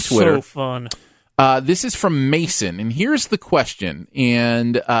comes from Twitter. So fun. This is from Mason, and here's the question,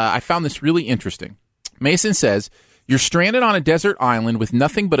 and I found this really interesting. Mason says, you're stranded on a desert island with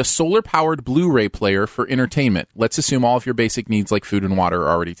nothing but a solar-powered Blu-ray player for entertainment. Let's assume all of your basic needs like food and water are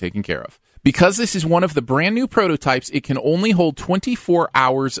already taken care of. Because this is one of the brand new prototypes, it can only hold 24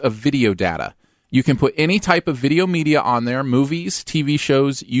 hours of video data. You can put any type of video media on there, movies, TV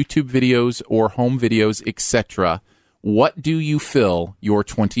shows, YouTube videos, or home videos, etc. What do you fill your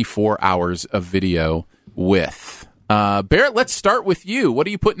 24 hours of video with? Barrett, let's start with you. What are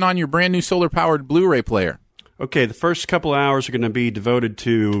you putting on your brand new solar-powered Blu-ray player? Okay, the first couple of hours are going to be devoted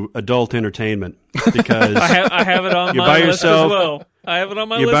to adult entertainment because I have it on my list as well. I have it on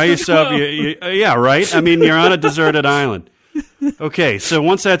my list as well. Yeah, right? I mean, you're on a deserted island. Okay, so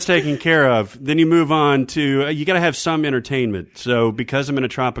once that's taken care of, then you move on to, you got to have some entertainment. So because I'm in a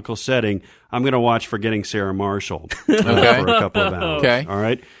tropical setting, I'm going to watch Forgetting Sarah Marshall for a couple of hours. Okay. All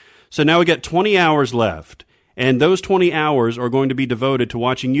right? So now we got 20 hours left. And those 20 hours are going to be devoted to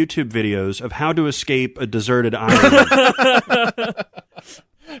watching YouTube videos of how to escape a deserted island.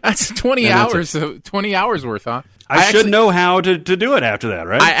 That's 20 hours. 20 hours worth, huh? I should know how to do it after that,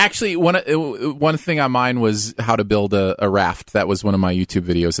 right? I actually, one thing on mine was how to build a raft. That was one of my YouTube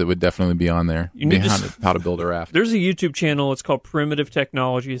videos that would definitely be on there. How to build a raft. There's a YouTube channel. It's called Primitive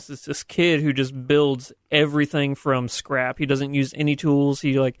Technologies. It's this kid who just builds everything from scrap. He doesn't use any tools.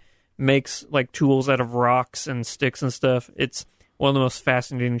 He makes tools out of rocks and sticks and stuff. It's one of the most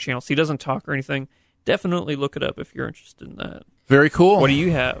fascinating channels. He doesn't talk or anything. Definitely look it up if you're interested in that. Very cool. What do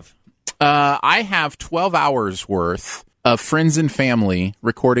you have? I have 12 hours worth of friends and family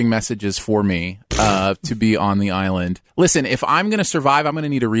recording messages for me to be on the island. Listen, if I'm going to survive, I'm going to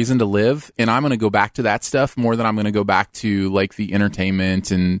need a reason to live, and I'm going to go back to that stuff more than I'm going to go back to the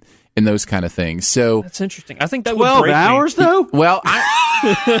entertainment and those kind of things. So that's interesting. I think that 12 would break hours me. though. Well,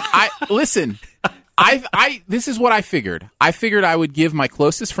 I listen. This is what I figured. I figured I would give my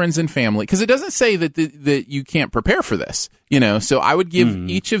closest friends and family, because it doesn't say that you can't prepare for this, so I would give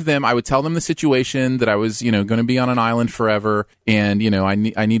each of them, I would tell them the situation, that I was, going to be on an island forever, and,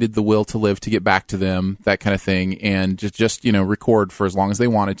 I needed the will to live to get back to them, that kind of thing, and just record for as long as they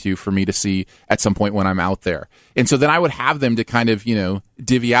wanted to for me to see at some point when I'm out there. And so then I would have them to kind of,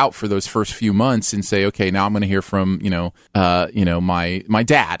 divvy out for those first few months and say, okay, now I'm going to hear from, my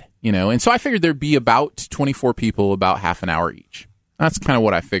dad. And so I figured there'd be about 24 people, about half an hour each. That's kind of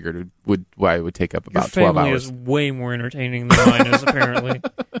what I figured would take up about 12 hours. Your family is way more entertaining than mine is, apparently.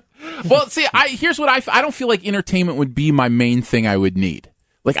 Well, see, here's what I don't feel like entertainment would be my main thing I would need.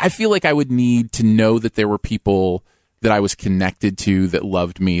 I feel like I would need to know that there were people that I was connected to that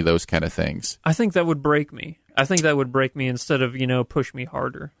loved me, those kind of things. I think that would break me. Instead of, push me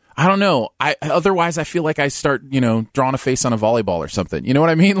harder. I don't know. Otherwise, I feel like I start, drawing a face on a volleyball or something. You know what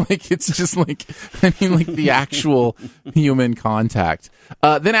I mean? It's just the actual human contact.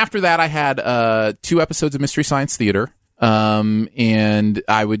 Then after that, I had 2 episodes of Mystery Science Theater. And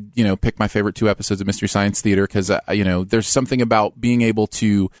I would, pick my favorite 2 episodes of Mystery Science Theater because, there's something about being able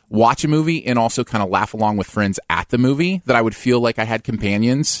to watch a movie and also kind of laugh along with friends at the movie that I would feel like I had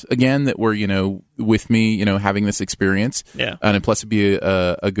companions again that were, with me, having this experience. Yeah. And plus it'd be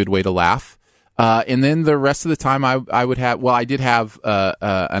a good way to laugh. And then the rest of the time I would have, well, I did have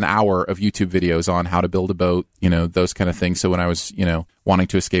an hour of YouTube videos on how to build a boat, those kind of things. So when I was, wanting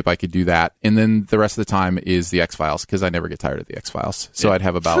to escape, I could do that. And then the rest of the time is the X-Files, because I never get tired of the X-Files. So I'd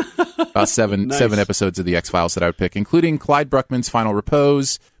have about seven episodes of the X-Files that I would pick, including Clyde Bruckman's Final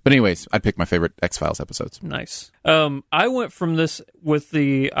Repose. But anyways, I'd pick my favorite X-Files episodes. Nice. I went from this with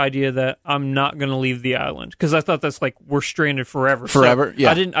the idea that I'm not going to leave the island, because I thought that's like we're stranded forever. Forever, so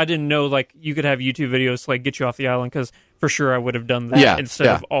yeah. I didn't know like you could have YouTube videos to like get you off the island, because for sure I would have done that instead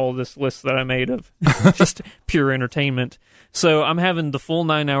of all this list that I made of just pure entertainment. So I'm having the full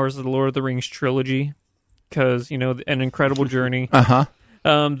 9 hours of the Lord of the Rings trilogy, because an incredible journey.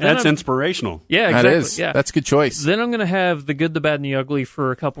 That's inspirational. Yeah, exactly. That is. Yeah. That's a good choice. Then I'm going to have The Good, the Bad, and the Ugly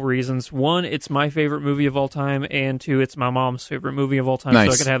for a couple reasons. One, it's my favorite movie of all time, and two, it's my mom's favorite movie of all time, so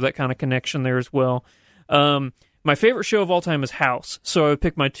I could have that kind of connection there as well. My favorite show of all time is House, so I would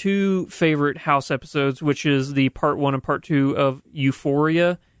pick my two favorite House episodes, which is the part 1 and part 2 of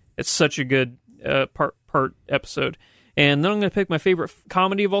Euphoria. It's such a good part episode. And then I'm going to pick my favorite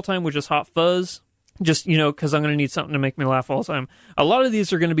comedy of all time, which is Hot Fuzz. Just, because I'm going to need something to make me laugh all the time. A lot of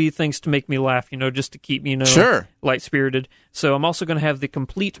these are going to be things to make me laugh, just to keep me, sure, light-spirited. So I'm also going to have the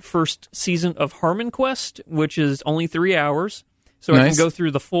complete first season of Harmon Quest, which is only 3 hours. So I can go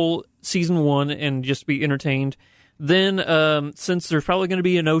through the full season 1 and just be entertained. Then, since there's probably going to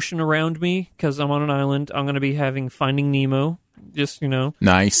be an ocean around me, because I'm on an island, I'm going to be having Finding Nemo. Just,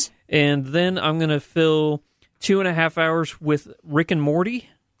 Nice. And then I'm going to fill 2.5 hours with Rick and Morty.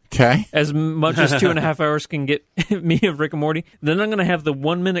 Okay. As much as 2.5 hours can get me of Rick and Morty. Then I'm going to have the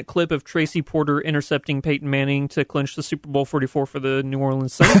 1-minute clip of Tracy Porter intercepting Peyton Manning to clinch the Super Bowl 44 for the New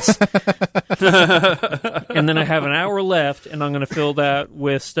Orleans Saints. And then I have an hour left, and I'm going to fill that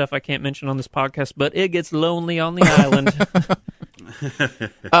with stuff I can't mention on this podcast, but it gets lonely on the island.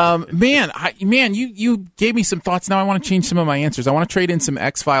 You gave me some thoughts. Now I want to change some of my answers. I want to trade in some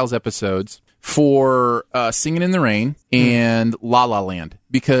X-Files episodes for Singing in the Rain and La La Land,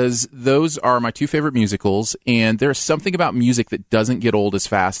 because those are my two favorite musicals, and there's something about music that doesn't get old as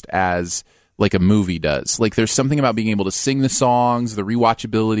fast as like a movie does. Like there's something about being able to sing the songs, the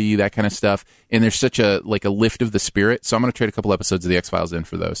rewatchability, that kind of stuff, and there's such a lift of the spirit. So I'm going to trade a couple episodes of the X-Files in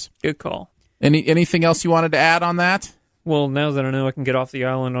for those. Good call. Anything else you wanted to add on that? Well, now that I know I can get off the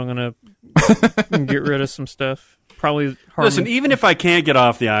island, I'm going to get rid of some stuff. Probably hard. Listen, even if I can't get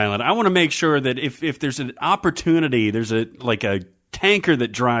off the island, I want to make sure that if there's an opportunity, there's a tanker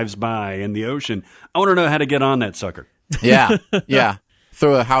that drives by in the ocean, I want to know how to get on that sucker. Yeah.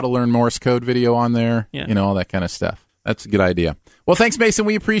 Throw a How to Learn Morse Code video on there, yeah. All that kind of stuff. That's a good idea. Well, thanks, Mason.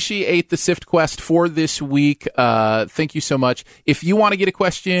 We appreciate the Sift Quest for this week. Thank you so much. If you want to get a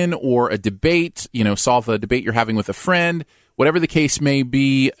question or a debate, solve a debate you're having with a friend, whatever the case may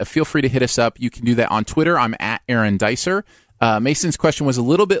be, feel free to hit us up. You can do that on Twitter. I'm at Aaron Dicer. Mason's question was a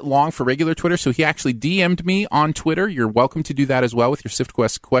little bit long for regular Twitter, so he actually DM'd me on Twitter. You're welcome to do that as well with your Sift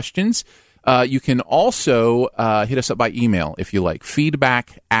Quest questions. You can also hit us up by email if you like.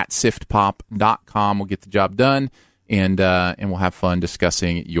 feedback@siftpop.com. We'll get the job done, and we'll have fun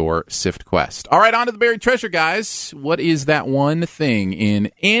discussing your Sift Quest. All right, on to the buried treasure, guys. What is that one thing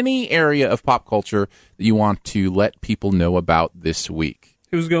in any area of pop culture that you want to let people know about this week?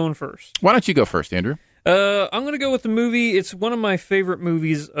 Who's going first? Why don't you go first, Andrew? I'm going to go with the movie. It's one of my favorite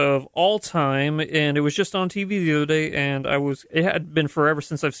movies of all time, and it was just on TV the other day, and it had been forever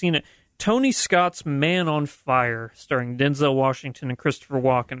since I've seen it. Tony Scott's Man on Fire, starring Denzel Washington and Christopher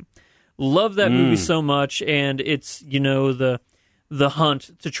Walken. Love that movie so much, and it's, the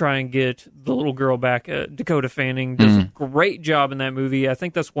hunt to try and get the little girl back. Dakota Fanning does a great job in that movie. I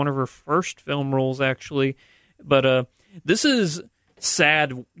think that's one of her first film roles, actually. But this is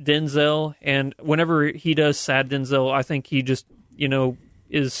sad Denzel, and whenever he does sad Denzel, I think he just,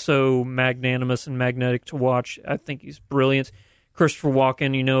 is so magnanimous and magnetic to watch. I think he's brilliant. Christopher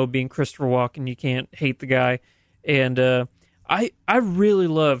Walken, being Christopher Walken, you can't hate the guy. And I really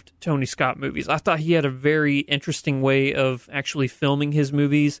loved Tony Scott movies. I thought he had a very interesting way of actually filming his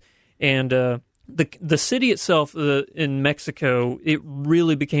movies. And the city itself in Mexico, it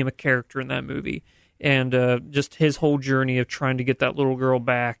really became a character in that movie. And just his whole journey of trying to get that little girl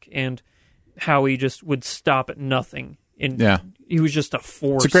back, and how he just would stop at nothing. And he was just a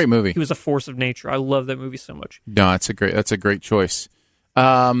force. It's a great movie. He was a force of nature. I love that movie so much. No, that's a great choice.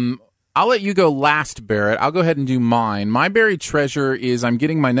 I'll let you go last, Barrett. I'll go ahead and do mine. My buried treasure is I'm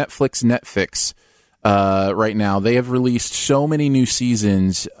getting my Netflix right now. They have released so many new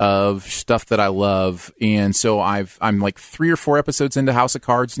seasons of stuff that I love, and so I'm like 3 or 4 episodes into House of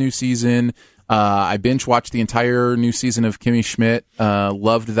Cards' new season. I binge watched the entire new season of Kimmy Schmidt.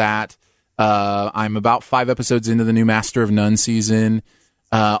 Loved that. I'm about 5 episodes into the new Master of None season.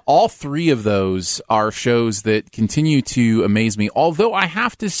 All 3 of those are shows that continue to amaze me. Although I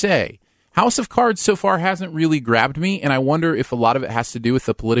have to say, House of Cards so far hasn't really grabbed me, and I wonder if a lot of it has to do with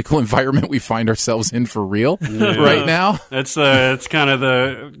the political environment we find ourselves in for real right now. That's kind of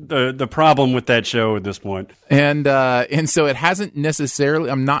the problem with that show at this point. And so it hasn't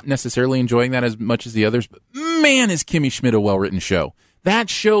necessarily. I'm not necessarily enjoying that as much as the others. But man, is Kimmy Schmidt a well-written show? That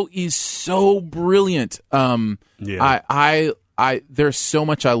show is so brilliant. There's so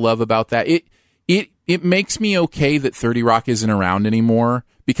much I love about that. It makes me okay that 30 Rock isn't around anymore,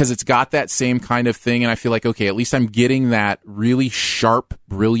 because it's got that same kind of thing, and I feel like, okay, at least I'm getting that really sharp,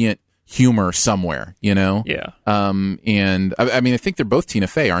 brilliant humor somewhere, you know? Yeah. And I mean, I think they're both Tina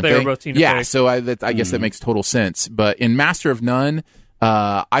Fey, aren't they? They're both Tina Fey. Yeah, so I guess that makes total sense. But in Master of None,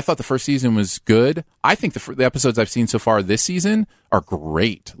 I thought the first season was good. I think the episodes I've seen so far this season are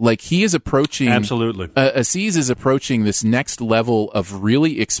great. Like, he is approaching... Absolutely. Aziz is approaching this next level of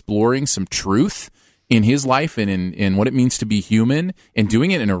really exploring some truth in his life and in what it means to be human, and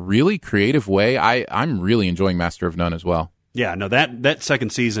doing it in a really creative way. I'm really enjoying Master of None as well. Yeah, no, that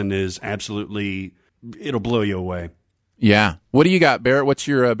second season is absolutely... It'll blow you away. Yeah. What do you got, Barrett? What's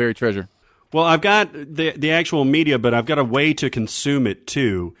your buried treasure? Well, I've got the actual media, but I've got a way to consume it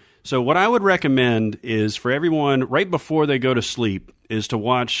too. So what I would recommend is for everyone, right before they go to sleep, is to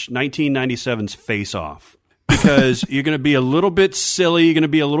watch 1997's Face Off. Because you're going to be a little bit silly, you're going to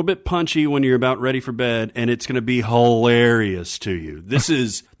be a little bit punchy when you're about ready for bed, and it's going to be hilarious to you. This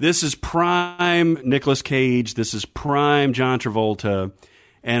is prime Nicolas Cage, this is prime John Travolta,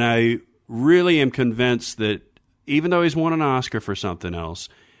 and I really am convinced that even though he's won an Oscar for something else,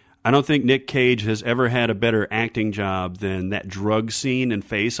 I don't think Nick Cage has ever had a better acting job than that drug scene in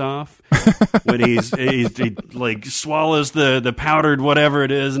Face Off, when he like swallows the powdered whatever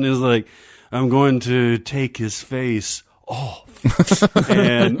it is, and is like, I'm going to take his face off.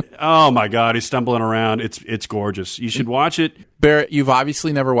 And oh my God, he's stumbling around. It's gorgeous. You should watch it. Barrett, you've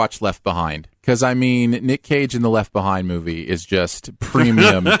obviously never watched Left Behind, because I mean, Nick Cage in the Left Behind movie is just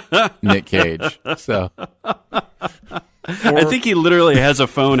premium Nick Cage. So I think he literally has a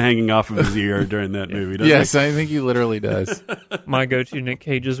phone hanging off of his ear during that movie, doesn't yes, he? I think he literally does. My go-to Nick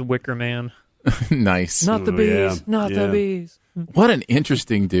Cage is Wicker Man. Nice. Not the bees. The bees. What an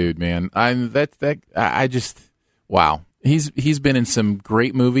interesting dude, man. I just wow. He's been in some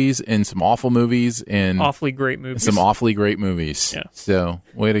great movies, in some awful movies, and awfully great movies. Some awfully great movies. Yeah. So,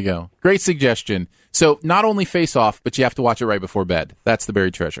 way to go. Great suggestion. So, not only Face Off, but you have to watch it right before bed. That's the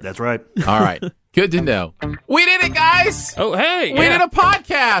buried treasure. That's right. All right. Good to know. We did it, guys. Oh, hey. We did a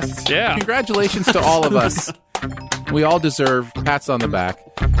podcast. Yeah. Congratulations to all of us. We all deserve pats on the back.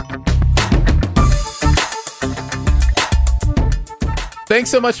 Thanks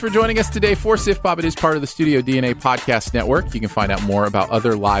so much for joining us today for Sif Pop. It is part of the Studio DNA podcast network. You can find out more about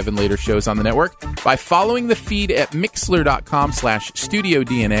other live and later shows on the network by following the feed at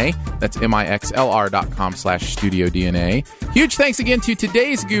mixlr.com/StudioDNA. That's mixlr.com/StudioDNA. Huge thanks again to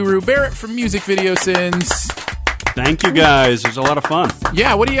today's guru, Barrett from Music Video Sins. Thank you, guys. It was a lot of fun.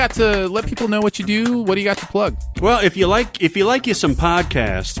 Yeah, what do you got to let people know what you do? What do you got to plug? Well, if you like you some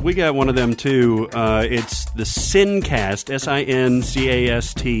podcasts, we got one of them too. It's the Sincast,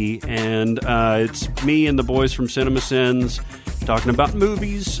 SINCAST, and it's me and the boys from Cinema Sins talking about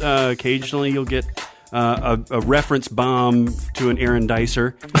movies. Occasionally, you'll get a reference bomb to an Aaron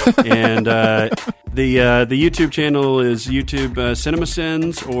Dicer, and the YouTube channel is YouTube Cinema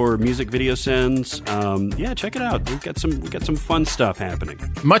Sins or Music Video Sins. Yeah, check it out. We've got some fun stuff happening.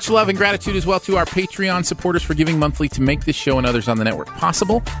 Much love and gratitude as well to our Patreon supporters for giving monthly to make this show and others on the network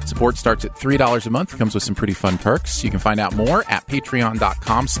possible. Support starts at $3 a month. Comes with some pretty fun perks. You can find out more at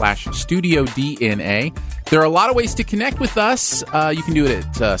patreon.com/StudioDNA. There are a lot of ways to connect with us. You can do it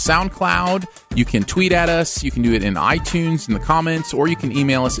at SoundCloud. You can tweet at us. You can do it in iTunes in the comments, or you can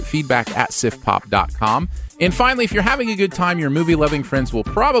email us at feedback@sifpop.com. And finally, if you're having a good time, your movie-loving friends will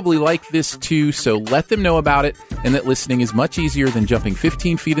probably like this too, so let them know about it, and that listening is much easier than jumping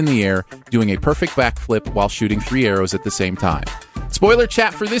 15 feet in the air, doing a perfect backflip while shooting 3 arrows at the same time. Spoiler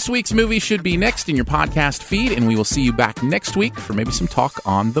chat for this week's movie should be next in your podcast feed, and we will see you back next week for maybe some talk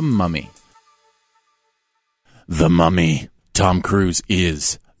on The Mummy. The Mummy. Tom Cruise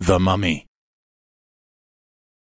is The Mummy.